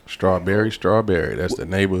 Strawberry. That's the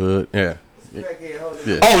neighborhood. Yeah.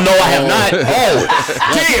 Oh no, I have not. Oh,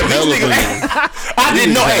 damn, hella this nigga. funny. I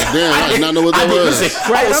didn't know. Damn, I did not know what that was.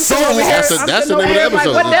 Was so over here. lost. That's the name of the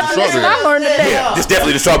episode. What the definition I strawberry. learned today? Yeah, this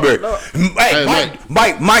definitely the strawberry. Hey,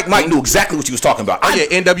 Hey, Mike knew exactly what you was talking about. Oh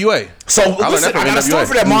yeah, NWA. So learned listen, that from I got a story NWA.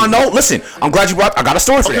 for that, man. No, listen, I'm glad you brought. I got a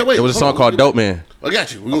story for Okay, that. wait. It was a hold song on. called Dope Man. I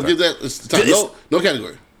got you. We're going to get that. It's time. No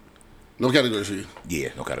category. No category for you. Yeah,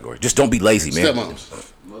 no category. Just don't be lazy, man.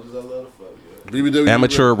 Stepmoms. Mothers I love to fuck, yo. BBW.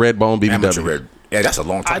 Amateur Redbone BBW. Amateur red. Yeah, that's a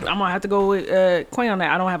long I'm time. gonna have to go with Quay on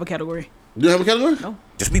that. I don't have a category. You have a category? No.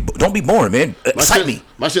 Just don't be boring, man. Excite me.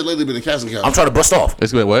 My shit lately been the casting couch. I'm trying to bust off.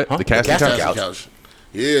 It's good. What? Huh? The casting The casting couch. couch.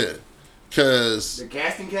 Yeah. Cause The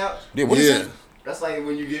casting couch? Yeah, what is that? That's like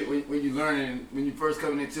when you get when you learning when you first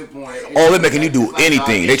coming into porn. Oh, they're making you do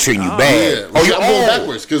anything. They treating you bad. I'm going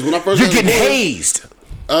backwards because when I first you're getting hazed.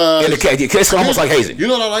 It's almost like hazing. You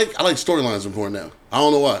know what I like? I like storylines in porn now. I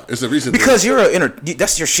don't know why. It's a recent because thing.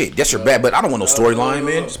 That's your shit. That's your bad. But I don't want no storyline,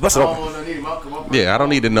 man. Just bust it open. Yeah, I don't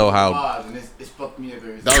need to know how. It's fucked me up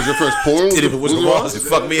every That was your first porn? Did it with Wizard of Oz? It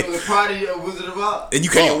fucked me up. The party of Wizard of Oz. And you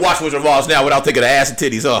can't even watch Wizard of Oz now without thinking of ass and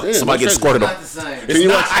titties. Yeah, somebody gets squirted on. Can you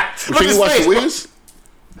watch The Wiz?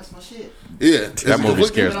 That's my shit. Yeah. That movie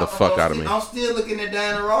scares the fuck out of me. I'm still looking at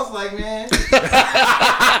Diana Ross like, man.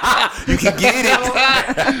 You can get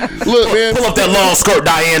it. Look, man. Pull up that long skirt,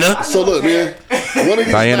 Diana. So look, man.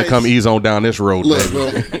 Diana, nights, come ease on down this road, look, baby.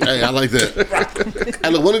 bro. Hey, I like that.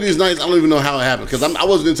 And look, one of these nights, I don't even know how it happened because I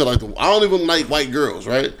wasn't into like I don't even like white girls,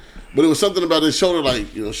 right? But it was something about his shoulder, like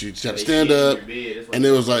she had to stand up, and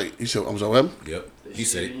it was like he said, "I'm sorry, what?" Yep. He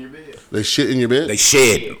said it. They shit in your bed. They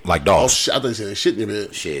shed like dogs. I thought you said they shit in your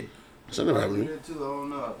bed. Shed. So never happened to me. I don't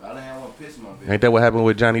know. I didn't have one piss in my bed. Ain't that what happened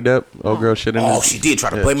with Johnny Depp? Old girl shit in Oh, she did try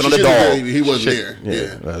to blame it on She the shit in dog. He wasn't there.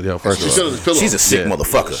 Yeah. Yeah. First She of shit on all, his pillow. She's a sick Yeah.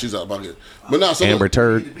 motherfucker. She's out of pocket. But now, so Amber look,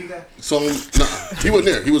 Turd. so he wasn't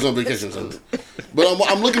there. He was on vacation or something. But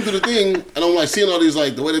I'm looking through the thing and I'm like seeing all these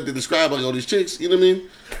like the way that they describe like all these chicks. You know what I mean?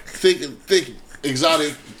 Thick,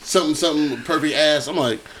 exotic, something, perfect ass. I'm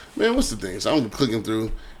like, man, what's the thing? So I'm clicking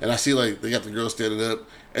through and I see like they got the girl standing up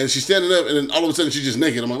and she's standing up and then all of a sudden she's just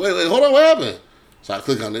naked. I'm like, wait, hold on, what happened? So I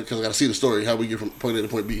click on it because I got to see the story, how we get from point A to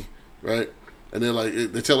point B, right? And then like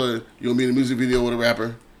they tell her you'll be in a music video with a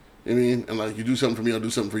rapper, you know what I mean? And like you do something for me, I'll do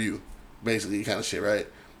something for you, basically kind of shit, right?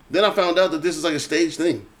 Then I found out that this is like a staged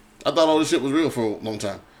thing. I thought all this shit was real for a long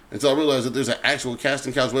time until I realized that there's an actual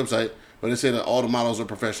casting couch website where they say that all the models are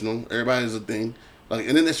professional, everybody's a thing, like,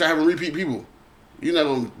 and then they start having repeat people. You're not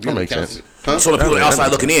gonna be That makes sense. Huh? So the people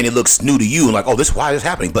outside looking in, it looks new to you, and like, oh, this why is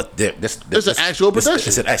happening? But this It's an actual production.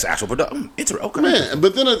 It's an actual production. Okay. Man,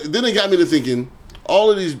 but then it got me to thinking,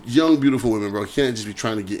 all of these young, beautiful women, bro, can't just be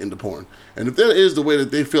trying to get into porn. And if that is the way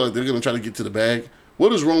that they feel like they're going to try to get to the bag,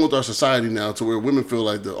 what is wrong with our society now to where women feel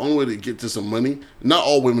like the only way to get to some money, not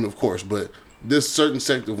all women, of course, but this certain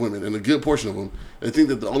sect of women, and a good portion of them, they think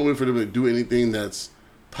that the only way for them to do anything that's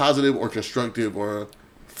positive or constructive or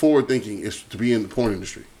forward-thinking is to be in the porn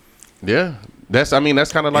industry. Yeah, that's kind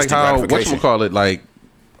of like how whatchamacallit, like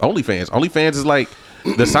OnlyFans. OnlyFans is like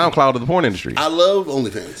the SoundCloud of the porn industry. I love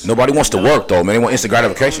OnlyFans. Nobody wants to work though, man. They want instant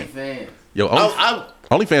gratification. Yo,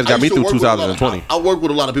 OnlyFans got me through 2020. I work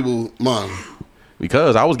with a lot of people, Mom.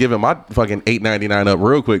 Because I was giving my fucking $8.99 up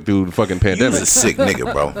real quick through the fucking You pandemic. was a sick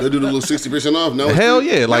nigga, bro. They do the little 60% off. Now Hell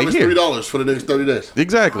yeah, like it's here. $3 for the next 30 days.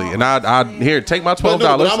 Exactly, and I here take my $12.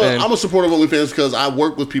 But I'm a supporter of OnlyFans because I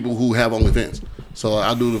work with people who have OnlyFans. So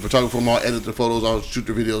I do the photography, I'll edit the photos, I'll shoot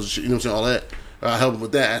the videos, you know what I'm saying, all that. I help them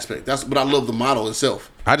with that aspect. But I love the model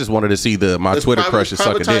itself. I just wanted to see my It's Twitter crushes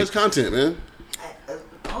suck a dick. privatized content, man.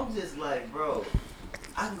 I'm just like, bro,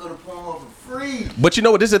 I can go to porn for free. But you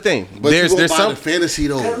know what? This is the thing. But There's buy some the fantasy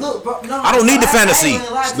though. Hey, look, bro, no, I don't need the fantasy.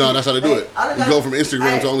 No, that's how they do it. You go from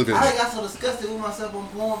Instagram to OnlyFans. I got so disgusted with myself on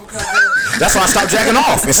porn because That's why I stopped jacking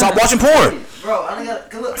off and stopped watching porn. bro, I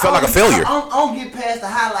got look. Felt like a failure. I don't get past the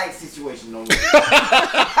highlight situation no more.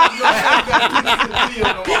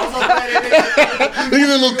 Look at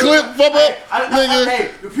the little clip, pop up, nigga.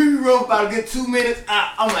 Hey, the preview roll about a good 2 minutes.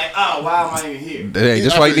 I'm like, oh, why am I even here? Hey,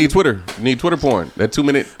 that's why you need Twitter. You need Twitter porn. That 2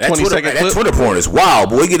 minute, 20-second clip. That Twitter porn is wild,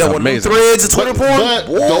 boy. You get that one of them Amazing. threads of Twitter porn. But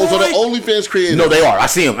boy. those are the OnlyFans creators. No, they are. I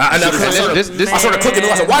see them. I started clicking.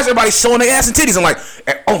 I said, "Why is everybody showing their ass and titties?" I'm like,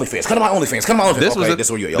 OnlyFans. Come to my OnlyFans. Come to my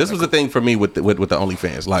OnlyFans. This was the thing for me with the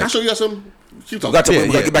OnlyFans. Can I Like, show you guys something? Keep talking. We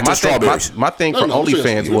gotta get back to the strawberries. my thing for I'm serious.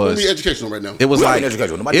 OnlyFans We're was being educational right now. it was We're like being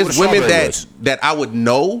educational. Nobody it's know what a women strawberry is. that I would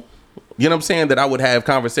know. You know what I'm saying? That I would have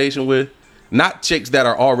conversation with. Not chicks that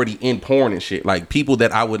are already in porn and shit. Like people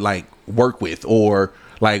that I would like work with or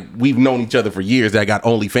like we've known each other for years that got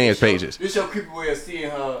OnlyFans pages. This your creepy way of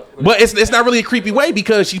seeing her. But it's not really a creepy way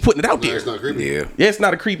because she's putting it out there. It's not creepy. Yeah. Yeah, it's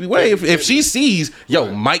not a creepy way. If she sees,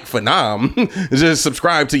 Mike Phenom, just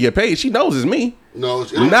subscribe to your page, she knows it's me. No.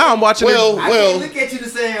 Now I'm watching Well, I can't look at you the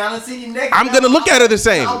same. I don't see you naked. I'm gonna look at her the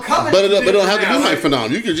same. I'm coming But to it don't have to be now. like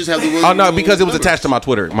phenomenal. You can just have the. Oh no, because it was attached to my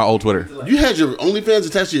Twitter, my old Twitter. You had your OnlyFans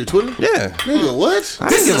attached to your Twitter? Yeah. Nigga, what? I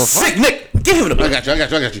This didn't is give a a sick Nick. Give him the. I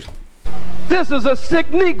got you. This is a sick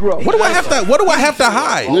Negro. What do I have to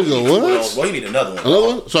hide? Nigga, what? Boy, you need another one. Another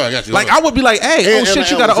one? Sorry, I got you. Like I would be like, hey, And- shit,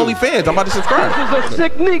 and you got an Amazon. OnlyFans. I'm about to subscribe. This is a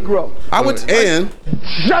sick Negro. I would. And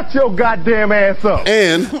Shut your goddamn ass up.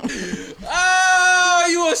 Oh,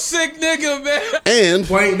 you a sick nigga, man. and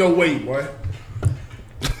Boy, ain't no way, boy.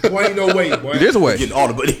 Boy, ain't no way, boy. There's a way. Getting all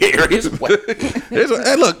the buddy here. Here's a way.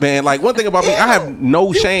 Hey, look, man. Like one thing about me, I have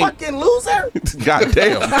no shame. Fucking loser. God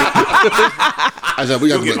damn. I said we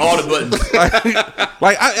got Getting all the buttons.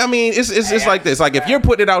 Like I mean, it's like this. Like if you're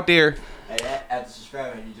putting it out there, Hey, after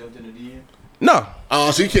subscribing, you jumped in the DM. no, Oh,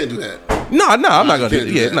 so you can't do that. no, I'm not gonna do Can't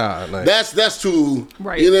it. Yeah, that. nah. Like, That's too.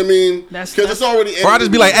 Right. You know what I mean? That's- Because it's already. or I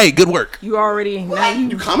just be like, hey, good work. You already now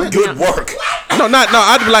you comment. Good work. No,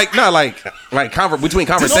 I'd be like, between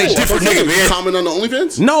conversation. different nigga, man. Comment on the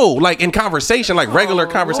OnlyFans. No, like in conversation, like regular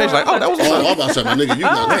conversation. Like, oh, that was Oh, I'm about to say, my nigga, you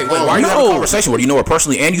not. Wait, why are you having a conversation? Where do you know her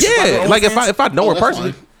personally and you? yeah. Like if I know her That's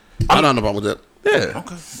personally, fine. I don't have no problem with that. yeah.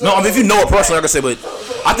 No, I mean if you know her personally, like I said, but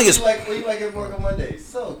I think it's. What you like at work on Monday?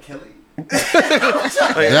 So, Kelly.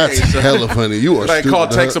 That's hella funny. You are Like stupid. call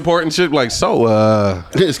tech dog. support and shit. Like so,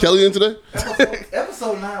 Is Kelly in today?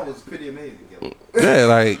 Episode 9 was pretty amazing, Kelly. yeah,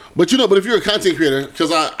 like But if you're a content creator,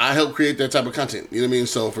 because I help create that type of content, you know what I mean?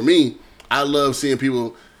 So for me, I love seeing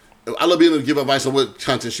people, I love being able to give advice on what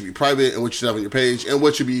content should be private and what you should have on your page and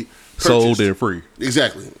what should be purchased. sold and free.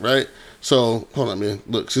 Exactly, right? So, hold on, man.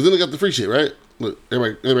 Look, so then I got the free shit, right? Look,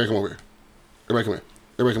 everybody come over here. Everybody come here.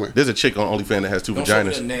 Everybody come here. There's a chick on OnlyFans that has 2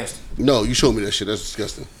 vaginas. Nasty. No, you showed me that shit. That's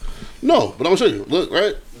disgusting. No, but I'm going to show you. Look,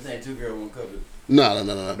 right? This ain't 2 girls, 1 cup. No.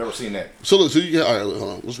 Never seen that. So look, so you get, all right, look,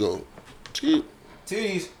 hold on. Let's go.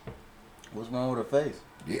 Titties. What's wrong with her face?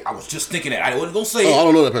 Yeah, I was just thinking that. I wasn't gonna say Oh, I it.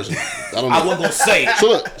 don't know that person. I don't know. I wasn't gonna say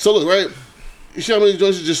it. So look, right? You see how many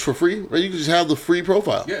joints are just for free, right? You can just have the free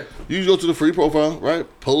profile. Yeah. You just go to the free profile, right?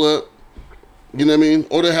 Pull up. You know what I mean?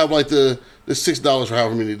 Or they have like the $6 for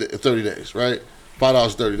however many 30 days, right?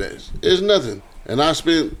 $5 30 days. It's nothing. And I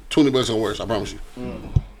spent $20 on worse, I promise you. You know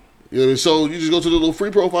what I mean? So you just go to the little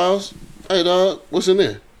free profiles. Hey dog, what's in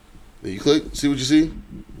there? Then you click, see what you see.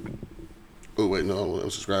 Oh wait, no, I'm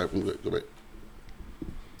subscribed. Go back.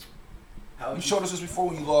 You showed us this before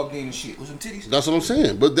when you logged in and shit. Was them titties? That's what I'm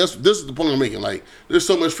saying. But this is the point I'm making. Like, there's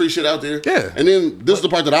so much free shit out there. Yeah. And then this is the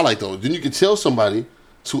part that I like though. Then you can tell somebody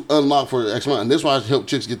to unlock for X amount, and that's why I help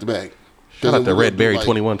chicks get the bag. Shout out to Red Berry like,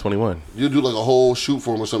 2121. You do like a whole shoot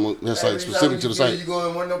for them or something that's like specific to the site. You go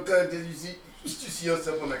in one of them contents, you see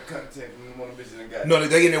yourself on that content from one of the bitches that got. No,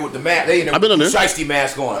 they in there with the mask. They in there I've with been the on there. shiesty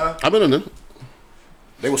mask on. I've been on there.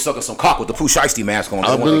 They was sucking some cock with the Pooh shiesty mask on. They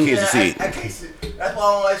I've wanted the been- kids to see it. I can't see. That's why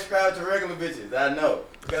I don't like subscribe to regular bitches. I know.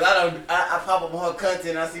 Because I pop up on her content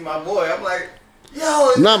and I see my boy. I'm like,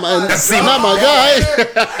 yo. Not my guy.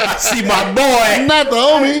 See my boy. Not the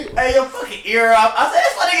homie. Hey, your fucking ear up. I said,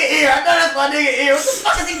 that's my nigga ear. I know that's my nigga ear. What the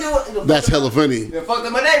fuck is he doing? That's hella funny. You fucked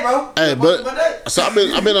up my day, bro. Hey, You fucked up my day. but so I've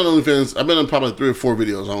been on OnlyFans. I've been on probably 3 or 4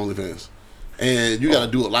 videos on OnlyFans, and you got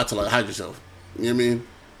to do a lot to like hide yourself. You know what I mean?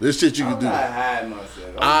 There's shit you can I'm do. not hiding myself.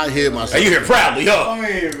 I hid myself. Hey, you here proudly, huh? I'm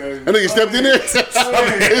here, baby. That nigga stepped in there. It's me.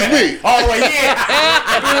 All the way, yeah.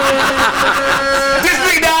 This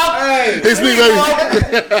me, dog. It's me,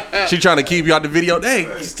 baby. She trying to keep you out the video. Hey,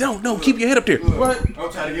 no, keep your head up there. What?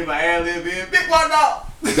 I'm trying to get my ad lib in. Big one, dog.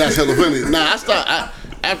 That's hella funny. Nah,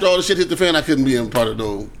 after all the shit hit the fan, I couldn't be a part of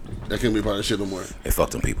I couldn't be a part of the shit no more. Hey, fuck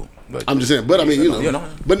them people. But I'm just saying. But I mean, you know. You know.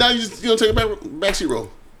 But now you just take a backseat role,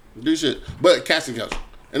 do shit. But casting couch,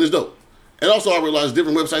 and it's dope. And also, I realized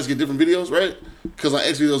different websites get different videos, right? Because on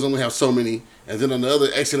X videos only have so many, and then on the other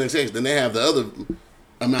XNXX, then they have the other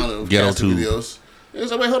amount of Ghetto casting tube. videos. And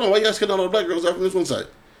it's like, wait, hold on, why you guys getting all the black girls out from this one site?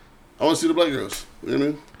 I want to see the black girls. You know what I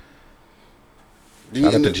mean?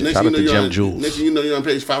 Shout out to Gem Jules. Next thing you know, you're on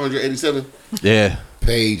page 587. Yeah.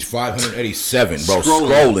 page 587, bro.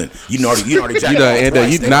 Scrolling. You know, you already jacked off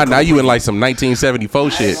twice. Now you in like some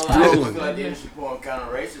 1974 shit. I feel like the industry porn kind of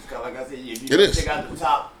racist. Cause like I said, if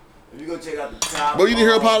you go check out the top, Bro, you didn't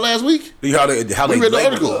hear about last week? You how they We read the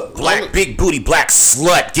label article. black big booty black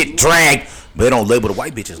slut get dragged, but they don't label the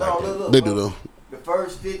white bitches like that. They do though. The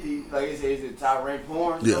first 50, like I said, is the top ranked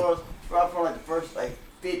porn Yeah. stores. Right from like the first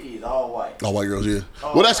 50 is all white. All white girls, yeah.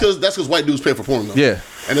 Well, that's because white dudes pay for porn though. Yeah.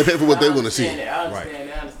 And they pay for what they want to see. I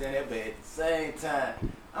understand that, but at the same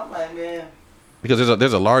time, I'm like, man. Because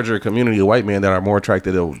there's a larger community of white men that are more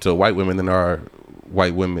attracted to white women than there are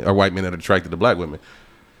white women or white men that are attracted to black women.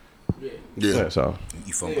 Yeah. Yeah, so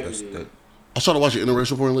You feel me? That's I started watching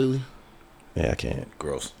interracial porn lately. yeah, I can't.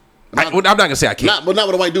 gross. I'm not gonna say I can't. But not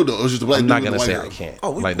with a white dude though. It was just a black I'm dude not with a gonna white say girl. I can't.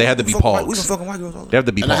 Oh, Like they had to be We been pogs. fucking white girls all They have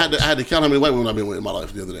to be And I pogs. had to count how many white women I've been with in my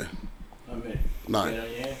life the other day. I mean, 9.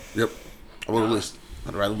 yeah. Yep. I wrote a list. I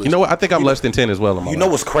had to write a list. You know what? I think I'm less than 10 as well. In my You know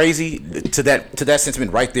life. what's crazy to that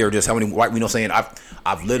sentiment right there? Just how many white we know saying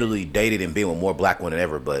I've literally dated and been with more black women than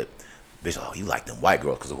ever, but bitch, oh, you like them white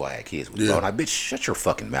girls because of who I had kids with. Yeah. Bro, and I bitch, shut your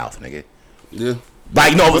fucking mouth, nigga. Yeah.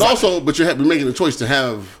 Like no, But also, you're making the choice to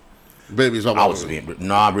have babies. I was being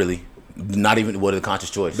nah, really. Not even what a conscious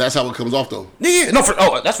choice. That's how it comes off, though. Yeah, no,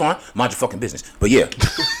 that's fine. Mind your fucking business. But yeah,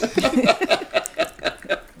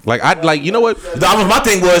 You know what? my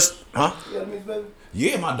thing was, huh? You got a mixed baby?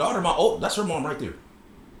 Yeah, my daughter, that's her mom right there.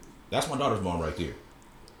 That's my daughter's mom right there.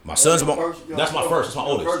 My son's mom. That's my first. That's my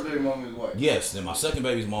oldest. First baby mom is white. Yes, then my second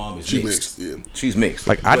baby's mom is She mixed. mixed, yeah. She's mixed.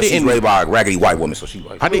 Like, But she's raised by a raggedy white woman, so she's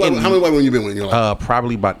white. I didn't. How many white women you been with in your life?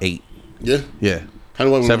 Probably about 8. Yeah? Yeah. How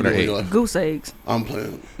many white women 7 or you been with in 8. your life? Goose eggs. I'm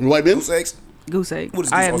playing. White men? Sex. Goose eggs. What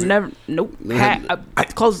is I goose have eggs? never. Nope. Never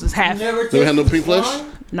had- Closest as half. Never Never had no pink flesh?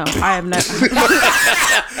 No, I have never.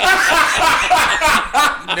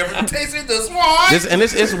 Never tasted this one.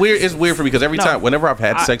 This it's weird. It's weird for me because every No. time, whenever I've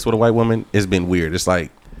had sex with a white woman, it's been weird. It's like,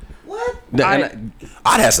 What? I'd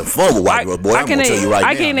have some fun with white girl, boy. I'm gonna tell you right now.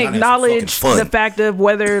 I can I'd have some acknowledge fucking the fun. fact of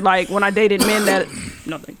whether, like, when I dated men that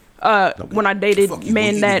nothing. When I dated Fuck you,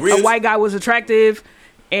 men you that ribs? a white guy was attractive,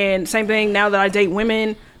 and same thing now that I date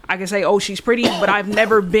women, I can say, oh, she's pretty, but I've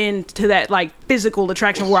never been to that like physical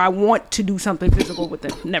attraction where I want to do something physical with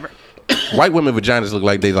them. Never. white women vaginas look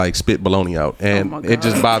like they like spit bologna out, and my it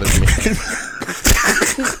just bothers me.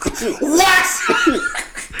 What?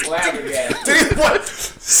 Flabbergasted. What?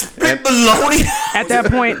 Spit baloney? At that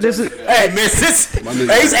point, this is. Hey, man, this.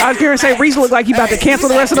 I was going to say, Reese look like he about to cancel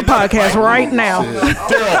the rest of the podcast right now.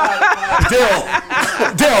 Dill.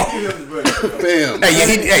 Damn.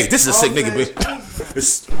 Hey, this is a sick nigga, bitch.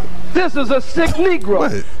 It's This is a sick Negro.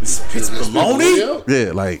 What? baloney?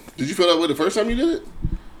 Yeah, like Did you feel that way the first time you did it?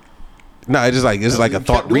 no, it's like a kept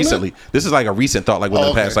thought doing recently. This is like a recent thought, like within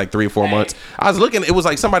the past okay. like 3 or 4 months. I was looking. It was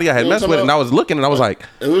like somebody I had You know what messed I'm with, talking and I about? was looking, and I was like,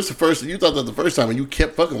 It was the first. You thought that the first time, and you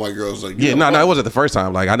kept fucking white girls. Like, yeah, no, it wasn't the first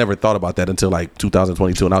time. Like I never thought about that until like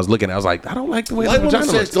 2022, and I was looking. I was like, I don't like the way White the women vagina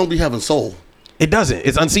sex looks. don't be having soul. It doesn't.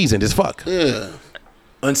 It's unseasoned as fuck. Yeah.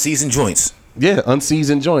 Unseasoned joints. Yeah,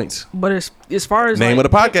 unseasoned joints. But as far as Name like,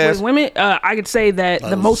 of the podcast. with women, I could say that the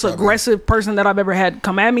was most strawberry. aggressive person that I've ever had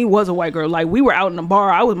come at me was a white girl. Like we were out in the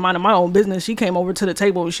bar, I was minding my own business. She came over to the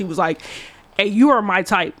table and she was like, "Hey, you are my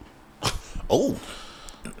type." Oh.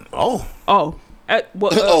 Oh, Oh.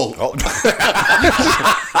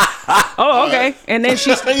 oh, okay. And then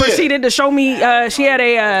she proceeded to show me. She had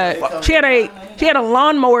a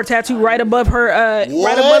lawnmower tattoo right above her.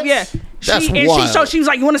 Right above, yeah. That's She wild. was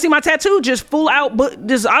like, "You want to see my tattoo?" Just full out, but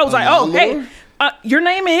just I was like, "Oh, hey, your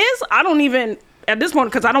name is?" I don't even at this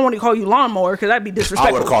point because I don't want to call you lawnmower because that'd be disrespectful.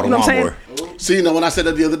 I would have called him you know what I'm lawnmower. saying? See, now when I said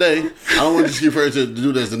that the other day, I don't want to just refer to the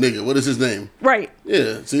dude as the nigga. What is his name? Right.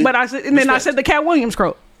 Yeah. See. But I said, and then I said the Cat Williams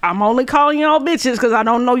quote. I'm only calling y'all bitches because I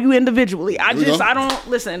don't know you individually. I you go. don't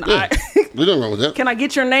listen. Yeah. There's nothing wrong with that. Can I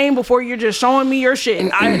get your name before you're just showing me your shit?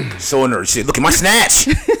 And I. So in her shit. Look at my snatch.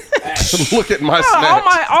 Look at my all snatch.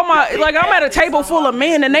 my, like I'm at a table full of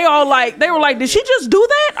men and they were like, did she just do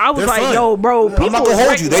that? I was They're like, fun. yo, bro, people. I'm not gonna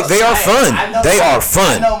hold you. They are fun. They are I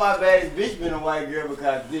fun. know my baddest bitch been a white girl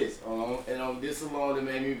because this. And on this alone, it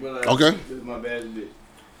made me realize Okay. this is my baddest bitch.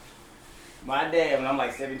 My dad, when I'm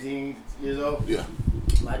like 17 years old, Yeah.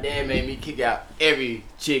 my dad made me kick out every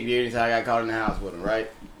chick anytime I got caught in the house with him, right?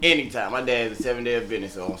 Anytime. My dad's a 7-day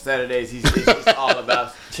Adventist, so on Saturdays, it's all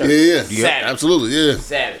about church. Yeah. Saturday. Absolutely. Yeah.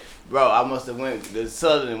 Saturday. Bro, I must have went to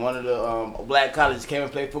Southern, one of the black colleges, came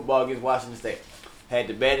and played football against Washington State. Had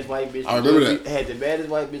the baddest white bitch. I remember Woodby- that. Had the baddest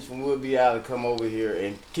white bitch from Woodby Island come over here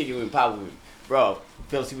and kick it with Papa with me. Bro,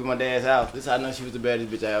 fell asleep at my dad's house. This is how I know she was the baddest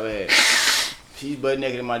bitch I ever had. She's butt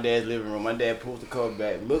naked in my dad's living room. My dad pulls the cover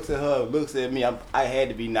back, looks at her, looks at me. I had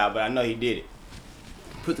to be now, but I know he did it.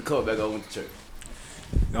 Put the cover back over, went to church.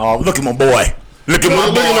 Oh, look at my boy. Look at my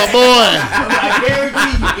Look at my boy. boy. I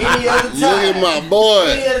guarantee you, any other time. Look at my Any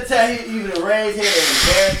boy. other time he would have raised his hand and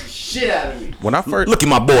embarrassed the shit out of me. When I first Look at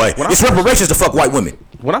my boy. It's reparations to fuck white women.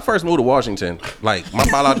 when I first moved to Washington, like my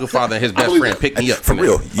biological father and his best believe friend that. picked me up For from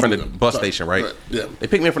real. from the bus station, right? Right, yeah. They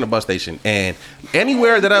picked me up from the bus station, and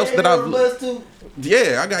anywhere that else that I've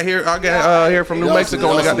I got here from New Y'all Mexico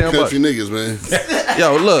on the some goddamn bus. country niggas, man.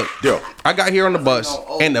 Yo, look, Yo. I got here on the bus,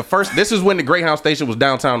 and this is when the Greyhound station was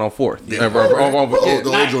downtown on 4th. Yeah. Yeah. Oh, the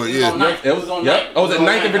whole joint, yeah. It was, yep. Oh, was it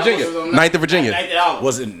 9th in Virginia? 9th in Virginia.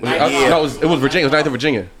 Was it? No, it was Virginia. It was 9th in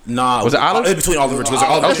Virginia. Nah. Was it Olive? In between Olive and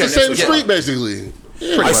Virginia. That's the same yeah. street, basically.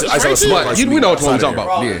 Yeah. I used to have a smoke. But we know what I'm talking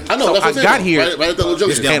about. Yeah. I know. So that's I what I'm got saying. here, Right at that little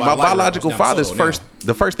junction. down and by my the library. biological Down father's Solo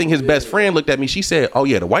the first thing his best friend looked at me, she said, "Oh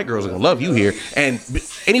yeah, the white girls are gonna love you here." And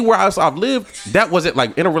anywhere else I've lived, that wasn't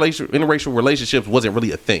like interracial relationships wasn't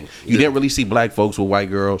really a thing. You didn't really see black folks with white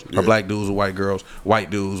girls or black dudes with white girls, white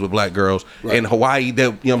dudes with black girls. Right. In Hawaii, you know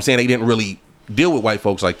what I'm saying, they didn't really deal with white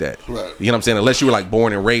folks like that. Right. You know what I'm saying? Unless you were like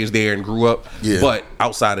born and raised there and grew up. Yeah. But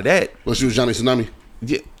outside of that, Well, she was Johnny Tsunami.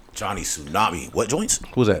 yeah. Johnny Tsunami. What joints?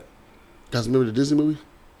 Who's that? Guys, remember the Disney movie?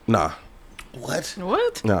 Nah. What?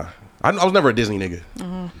 Nah. I was never a Disney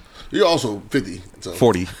nigga. You're also 50. So.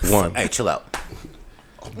 41. Hey, chill out.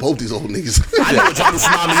 Both these old niggas. I know what John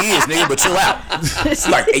Tsunami is, nigga, but chill out. It's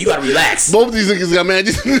like, hey, you gotta relax. Both these niggas got mad.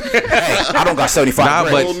 Hey, I don't got 75 Nah,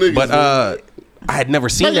 grand. but I had never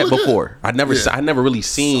seen that before. I never really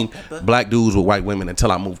seen black dudes with white women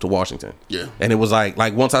until I moved to Washington. Yeah. And it was like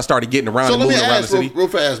once I started getting around So and let me moving around the ask city. real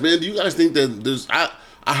fast, man. Do you guys think that there's?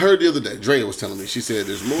 I heard the other day, Drea was telling me. She said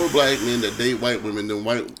there's more black men that date white women than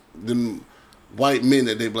white men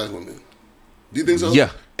that date black women. Do you think so?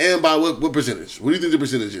 Yeah. And by what percentage? What do you think the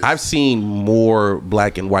percentage is? I've seen more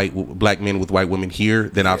black men with white women here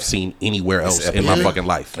than I've seen anywhere else in my fucking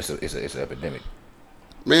life. It's an epidemic.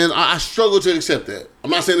 Man, I struggle to accept that. I'm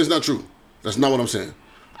not saying it's not true. That's not what I'm saying.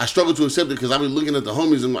 I struggle to accept it because I be looking at the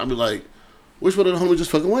homies and I be like, which one of the homies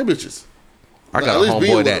just fucking white bitches? I got a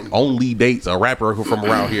homeboy that only dates a rapper who from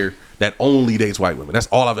around here that only dates white women. That's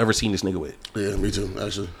all I've ever seen this nigga with. Yeah, me too.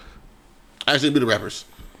 Actually, be the rappers.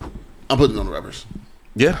 I'm putting it on the rappers.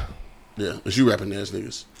 Yeah. Yeah, it's you rapping ass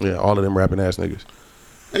niggas. Yeah, all of them rapping ass niggas.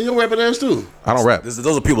 And you're rapping ass too. I don't rap. Those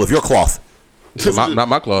are people of your cloth. Not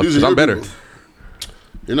my cloth. These are I'm your better. people.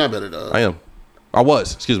 You're not better, dog. I am. I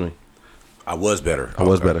was. Excuse me. I was better. I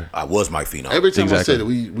was better. I was Mike Phenom. Every time I Exactly. say that,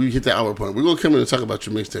 we hit the hour point. We're gonna come in and talk about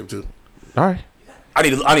your mixtape too. All right. I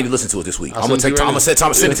need to listen to it this week. I'm gonna send it take to you time. right I'm gonna set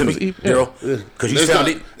time to send it to me, Yeah. Daryl. Because you It's found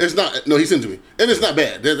not, it. It's not. No, he sent it to me, and it's not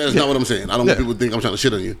bad. That's not what I'm saying. I don't want people to think I'm trying to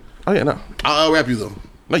shit on you. Oh yeah, no. I'll rap you though.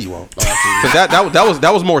 No, you won't. Oh, 'Cause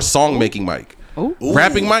that was more song making Mike. Ooh.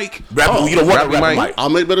 Rapping Mike. You don't want Rapping to rap Mike. Mike. I'll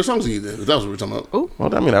make better songs than you then. If that was what we're talking about.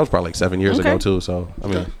 Well, I mean that was probably like 7 years ago Okay. too. So I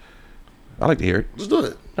mean, Okay. I like to hear it. Let's do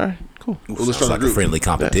it. All right, cool. Well, let's Sounds start like a a group. friendly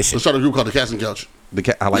competition. Let's start a group called the Casting Couch.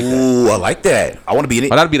 I like that. Ooh, I like that. I want to be in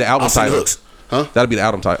it. Oh, that'd be the album I'll sing the title. hooks. Huh? That'd be the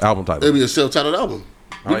album title. It'll be a self-titled album.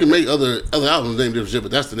 We like can make other albums named different shit, but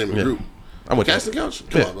that's the name of the Yeah. group. I'm with Casting that. Couch.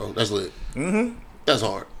 Come Yeah. on, bro. That's lit. Mm-hmm. That's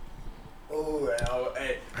hard. Oh,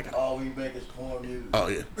 all we make is porn music. Oh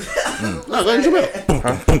yeah. No, go ahead and jump out.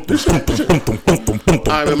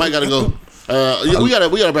 All right, man. Mike gotta go. We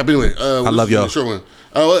gotta wrap anyway. I love y'all. Short one.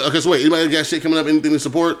 Okay, so wait. Anybody got shit coming up? Anything to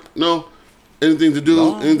support? No. Anything to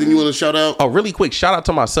do? Anything you want to shout out? Oh, really quick, shout out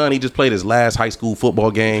to my son. He just played his last high school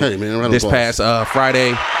football game. Hey, man, round of this applause. past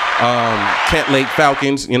Friday. Kent Lake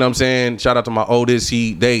Falcons. You know what I'm saying? Shout out to my oldest.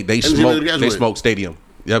 They he smoked Stadium.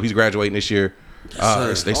 Yep, he's graduating this year. They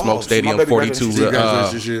Oh, smoked so Stadium my baby 42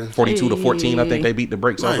 graduates this year. 42 to 14. I think they beat the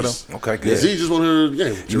brakes off of Nice. them. Okay, Yeah, good. Z just won her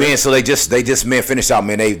game. Man, so they just finished out,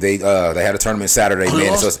 man. They had a tournament Saturday, they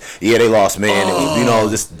man. lost? So they lost, man.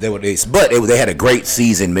 It was, they had a great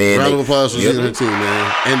season, man. Round of applause for Z and her team,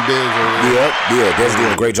 man. And Dez. They're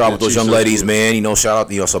doing a great job with those she's young so ladies, cool. man.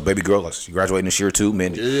 Shout out, so baby girl, like, she graduating this year too,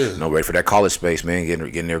 man. Yeah. Ready for that college space, man.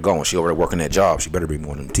 Getting there going. She over there working that job. She better bring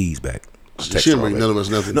one of them teas back. She didn't bring none of us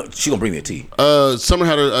nothing. No, she gonna bring me a tea. Summer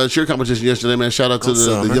had a cheer competition yesterday, man. Shout out to Go the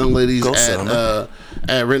Summer. young ladies Go at Summer.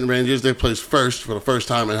 Renton Rangers. They placed first for the first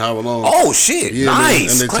time in however long. Oh shit! Yeah, man.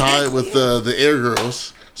 Nice. And they tied with the Air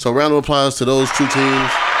Girls. So round of applause to those two teams.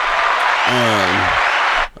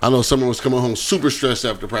 I know Summer was coming home super stressed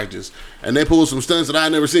after practice, and they pulled some stunts that I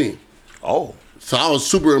had never seen. Oh. So I was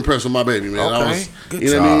super impressed with my baby, man. I Okay. was, Good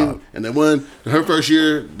you know what I mean? job. And they won. Her first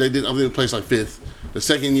year, I think they placed like 5th. The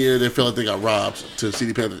second year, they felt like they got robbed to the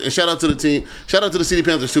CD Panthers. And shout out to the team. Shout out to the CD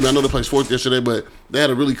Panthers, too. Man. I know they placed 4th yesterday, but they had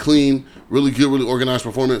a really clean, really good, really organized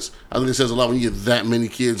performance. I think it says a lot when you get that many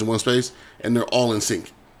kids in one space, and they're all in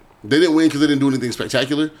sync. They didn't win because they didn't do anything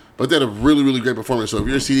spectacular, but they had a really, really great performance. So if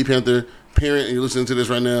you're a CD Panther parent and you're listening to this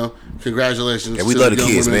right now, congratulations. Yeah, we to love the young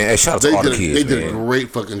kids, women. man. Hey, shout out to They all the did kids, They did a man.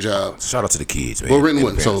 great fucking job. Shout out to the kids, man. Well, Renton And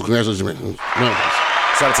won, the so parents. congratulations, Renton.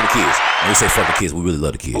 Shout out to the kids. When we say fuck the kids, we really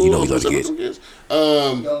love the kids. You know we love the kids.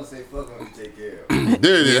 Don't say fuck them, you take care of.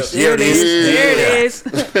 There it is. There it is.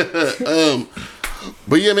 There it is.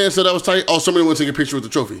 But yeah, man, so that was tight. Oh, somebody want to take a picture with the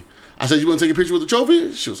trophy. I said, you want to take a picture with the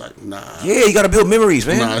trophy? She was like, nah. Yeah, you gotta build memories,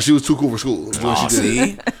 man. Nah, she was too cool for school. That's what Aw, she did.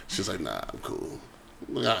 see? She was like, nah, I'm cool.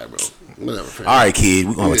 I'm like, all right, bro. Whatever, fam. All right, kid.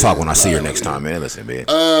 We're gonna have a talk when I see her Yeah. next time, man. Listen, man.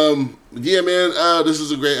 Yeah, man, this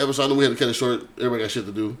is a great episode. I know we had to cut it short. Everybody got shit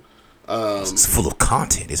to do. It's full of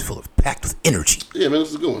content. It's full of packed with energy. Yeah, man, this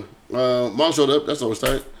is a good one. Mom showed up. That's always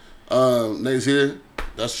tight. Nate's here.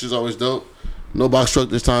 She's always dope. No box truck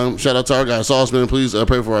this time. Shout out to our guy, Sauce, man. Please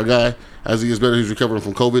pray for our guy. As he gets better, he's recovering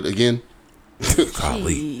from COVID again.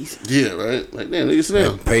 Golly. Yeah, right? Like, damn, nigga, sit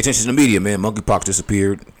down. Pay attention to the media, man. Monkeypox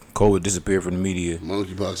disappeared. COVID disappeared from the media.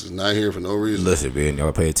 Monkeypox is not here for no reason. Listen, man.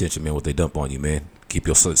 Y'all pay attention, man. What they dump on you, man. Keep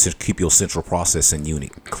your central processing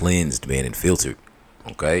unit cleansed, man, and filtered.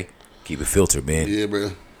 Okay? Keep it filtered, man. Yeah,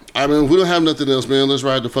 bro. I mean, we don't have nothing else, man. Let's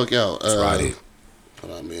ride the fuck out. Let's ride it.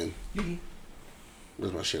 Hold on, man.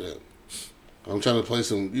 Where's my shit at? I'm trying to play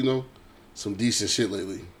some, some decent shit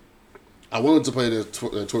lately. I wanted to play that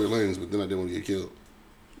Tory Lanez, but then I didn't want to get killed.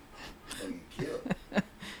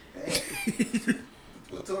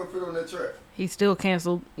 What Tory put on that track? He still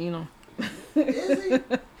canceled, Is he?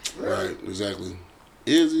 Right, exactly.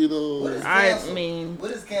 Is he though? What is I cancel? mean,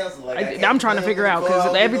 What is cancel? Like, I'm trying to figure out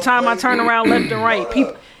because every time I turn around left and right,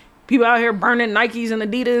 people out here burning Nikes and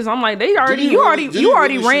Adidas. I'm like, you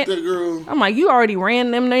already ran. I'm like, you already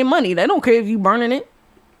ran them their money. They don't care if you burning it.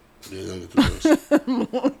 Yeah, don't get too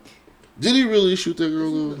close. Did he really shoot that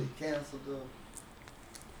girl though? Really canceled though.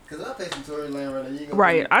 Cause I pay some Tory Lane right now. You gonna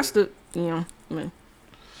Right, I still, man.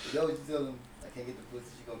 Yo, what you tell them? I can't get the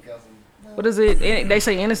pussy. She gonna cancel me. No. What is it? They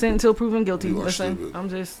say innocent until proven guilty. You are Listen, stupid. I'm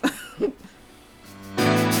just.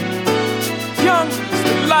 Young, it's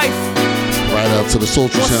the life. Right out to the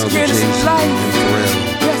sultry sounds of again, it's Jay-Z life. and Pharrell.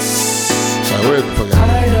 Yes. Alright, where the fuck out?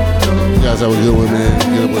 You guys have a good one, man.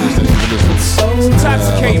 Get up on this thing.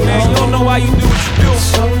 Intoxicate, man. You don't know why you do what you do.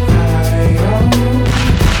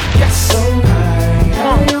 Yes.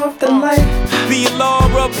 Being law,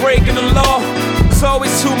 breaking the law. It's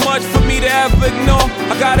always too much for me to ever ignore.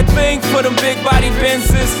 I got a thing for them big body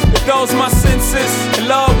Benzes. It goes my senses. In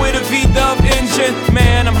love with a V-dub engine.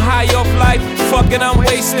 Man, I'm high off life. Fucking, I'm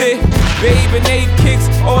wasted. Babe and 8 kicks,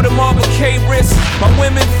 all the Marble K wrists. My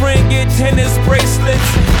women friend get tennis bracelets.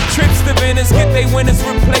 Trips to Venice, get they winners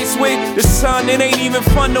replaced with. The sun, it ain't even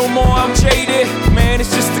fun no more. I'm jaded. Man,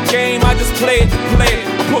 it's just a game. I just play it to play it.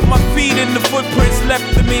 I put my feet in the footprints left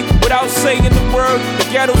of me. Without saying the word, the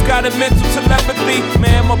ghetto's got a mental telepathy.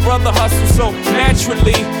 Man, my brother hustles so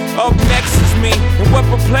naturally. Up next is me, and what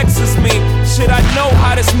perplexes me. Shit, I know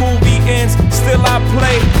how this movie ends. Still I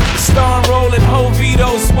play the star and roll in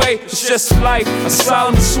Jovito's way. It's just life, I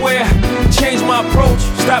solemnly swear. Change my approach,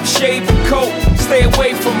 stop shaving coat. Stay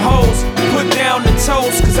away from hoes, put down the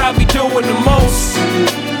toast, cause I be doing the most.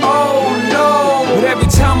 Oh no, but every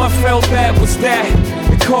time I felt that was that.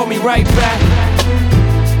 It called me right back.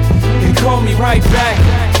 It called me right back.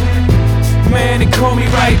 Man, it called me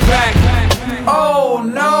right back. Oh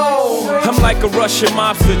no! I'm like a Russian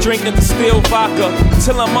mobster drinking the still vodka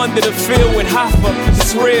till I'm under the field with Hoffa.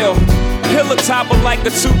 It's real. Peel a topper like a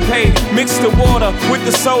toupee. Mix the water with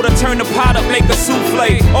the soda, turn the pot up, make a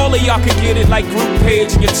souffle. All of y'all can get it like group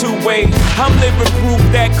page in your 2-way. I'm living proof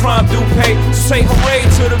that crime do pay. So say hooray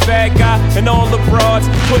to the bad guy and all the broads.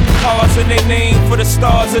 Putting cars in their name for the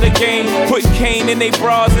stars of the game. Putting cane in their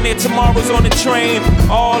bras and their tomorrows on the train.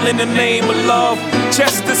 All in the name of love.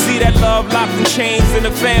 Just to see that love locked in chains. And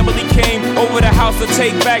the family came over the house to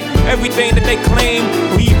take back everything that they claim.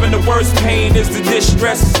 Even the worst pain is the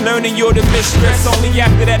distress. Learning you're the mistress. Only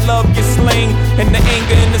after that love gets slain and the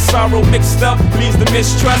anger and the sorrow mixed up leaves the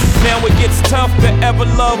mistrust. Now it gets tough to ever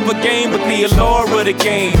love again, but the allure of the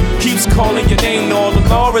game keeps calling your name. All the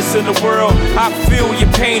Lauras in the world, I feel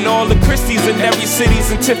your pain. All the Christies in every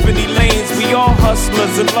cities and Tiffany lanes. We all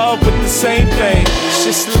hustlers in love with the same thing. It's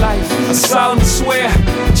just life. I solemnly swear,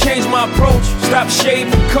 change my approach. Stop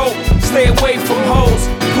shaving coat, stay away from hoes.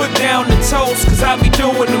 Put down the toast, cause I be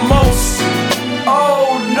doing the most.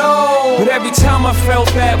 Oh no! But every time I felt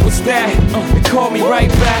that was that. It called me right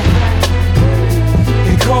back.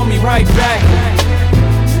 It called me right back.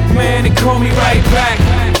 Man, it called me right back.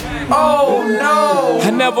 Oh no!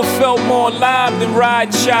 I never felt more alive than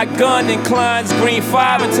riding shotgun in Klein's Green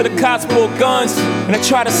 5 until the cops pulled guns. And I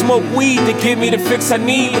try to smoke weed to give me the fix I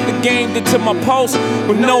need. But the game did to my pulse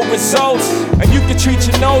with no results. And you can treat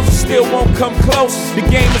your nose, it still won't come close. The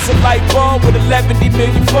game is a light bulb with 11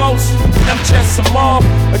 million volts. And I'm just a moth,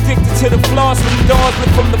 addicted to the floss. When the doors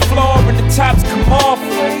lift from the floor and the tops come off.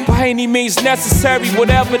 By any means necessary,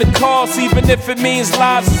 whatever the cost. Even if it means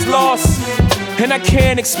lives is lost. And I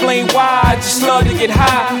can't explain why, I just love to get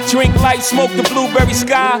high. Drink light, smoke the blueberry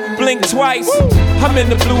sky, blink twice. I'm in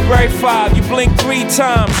the blueberry 5, you blink 3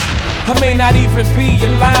 times. I may not even be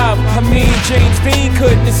alive. I mean, James Dean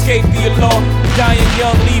couldn't escape the alarm. Dying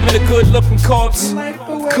young, leaving a good-looking corpse.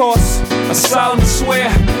 Of course, I solemnly swear,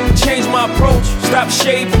 change my approach. Stop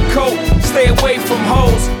shaving coat, stay away from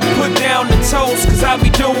hoes. Put down the toast, cause I be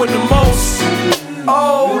doing the most.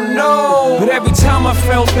 Oh no! But every time I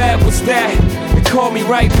felt that was that. It called me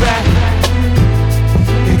right back.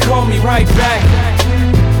 It called me right back.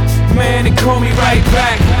 Man, it called me right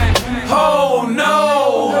back. Oh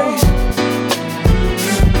no!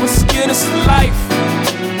 Once again, it's the life.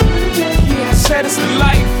 Yeah, I said it's the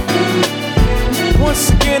life. Once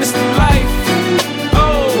again, it's the life.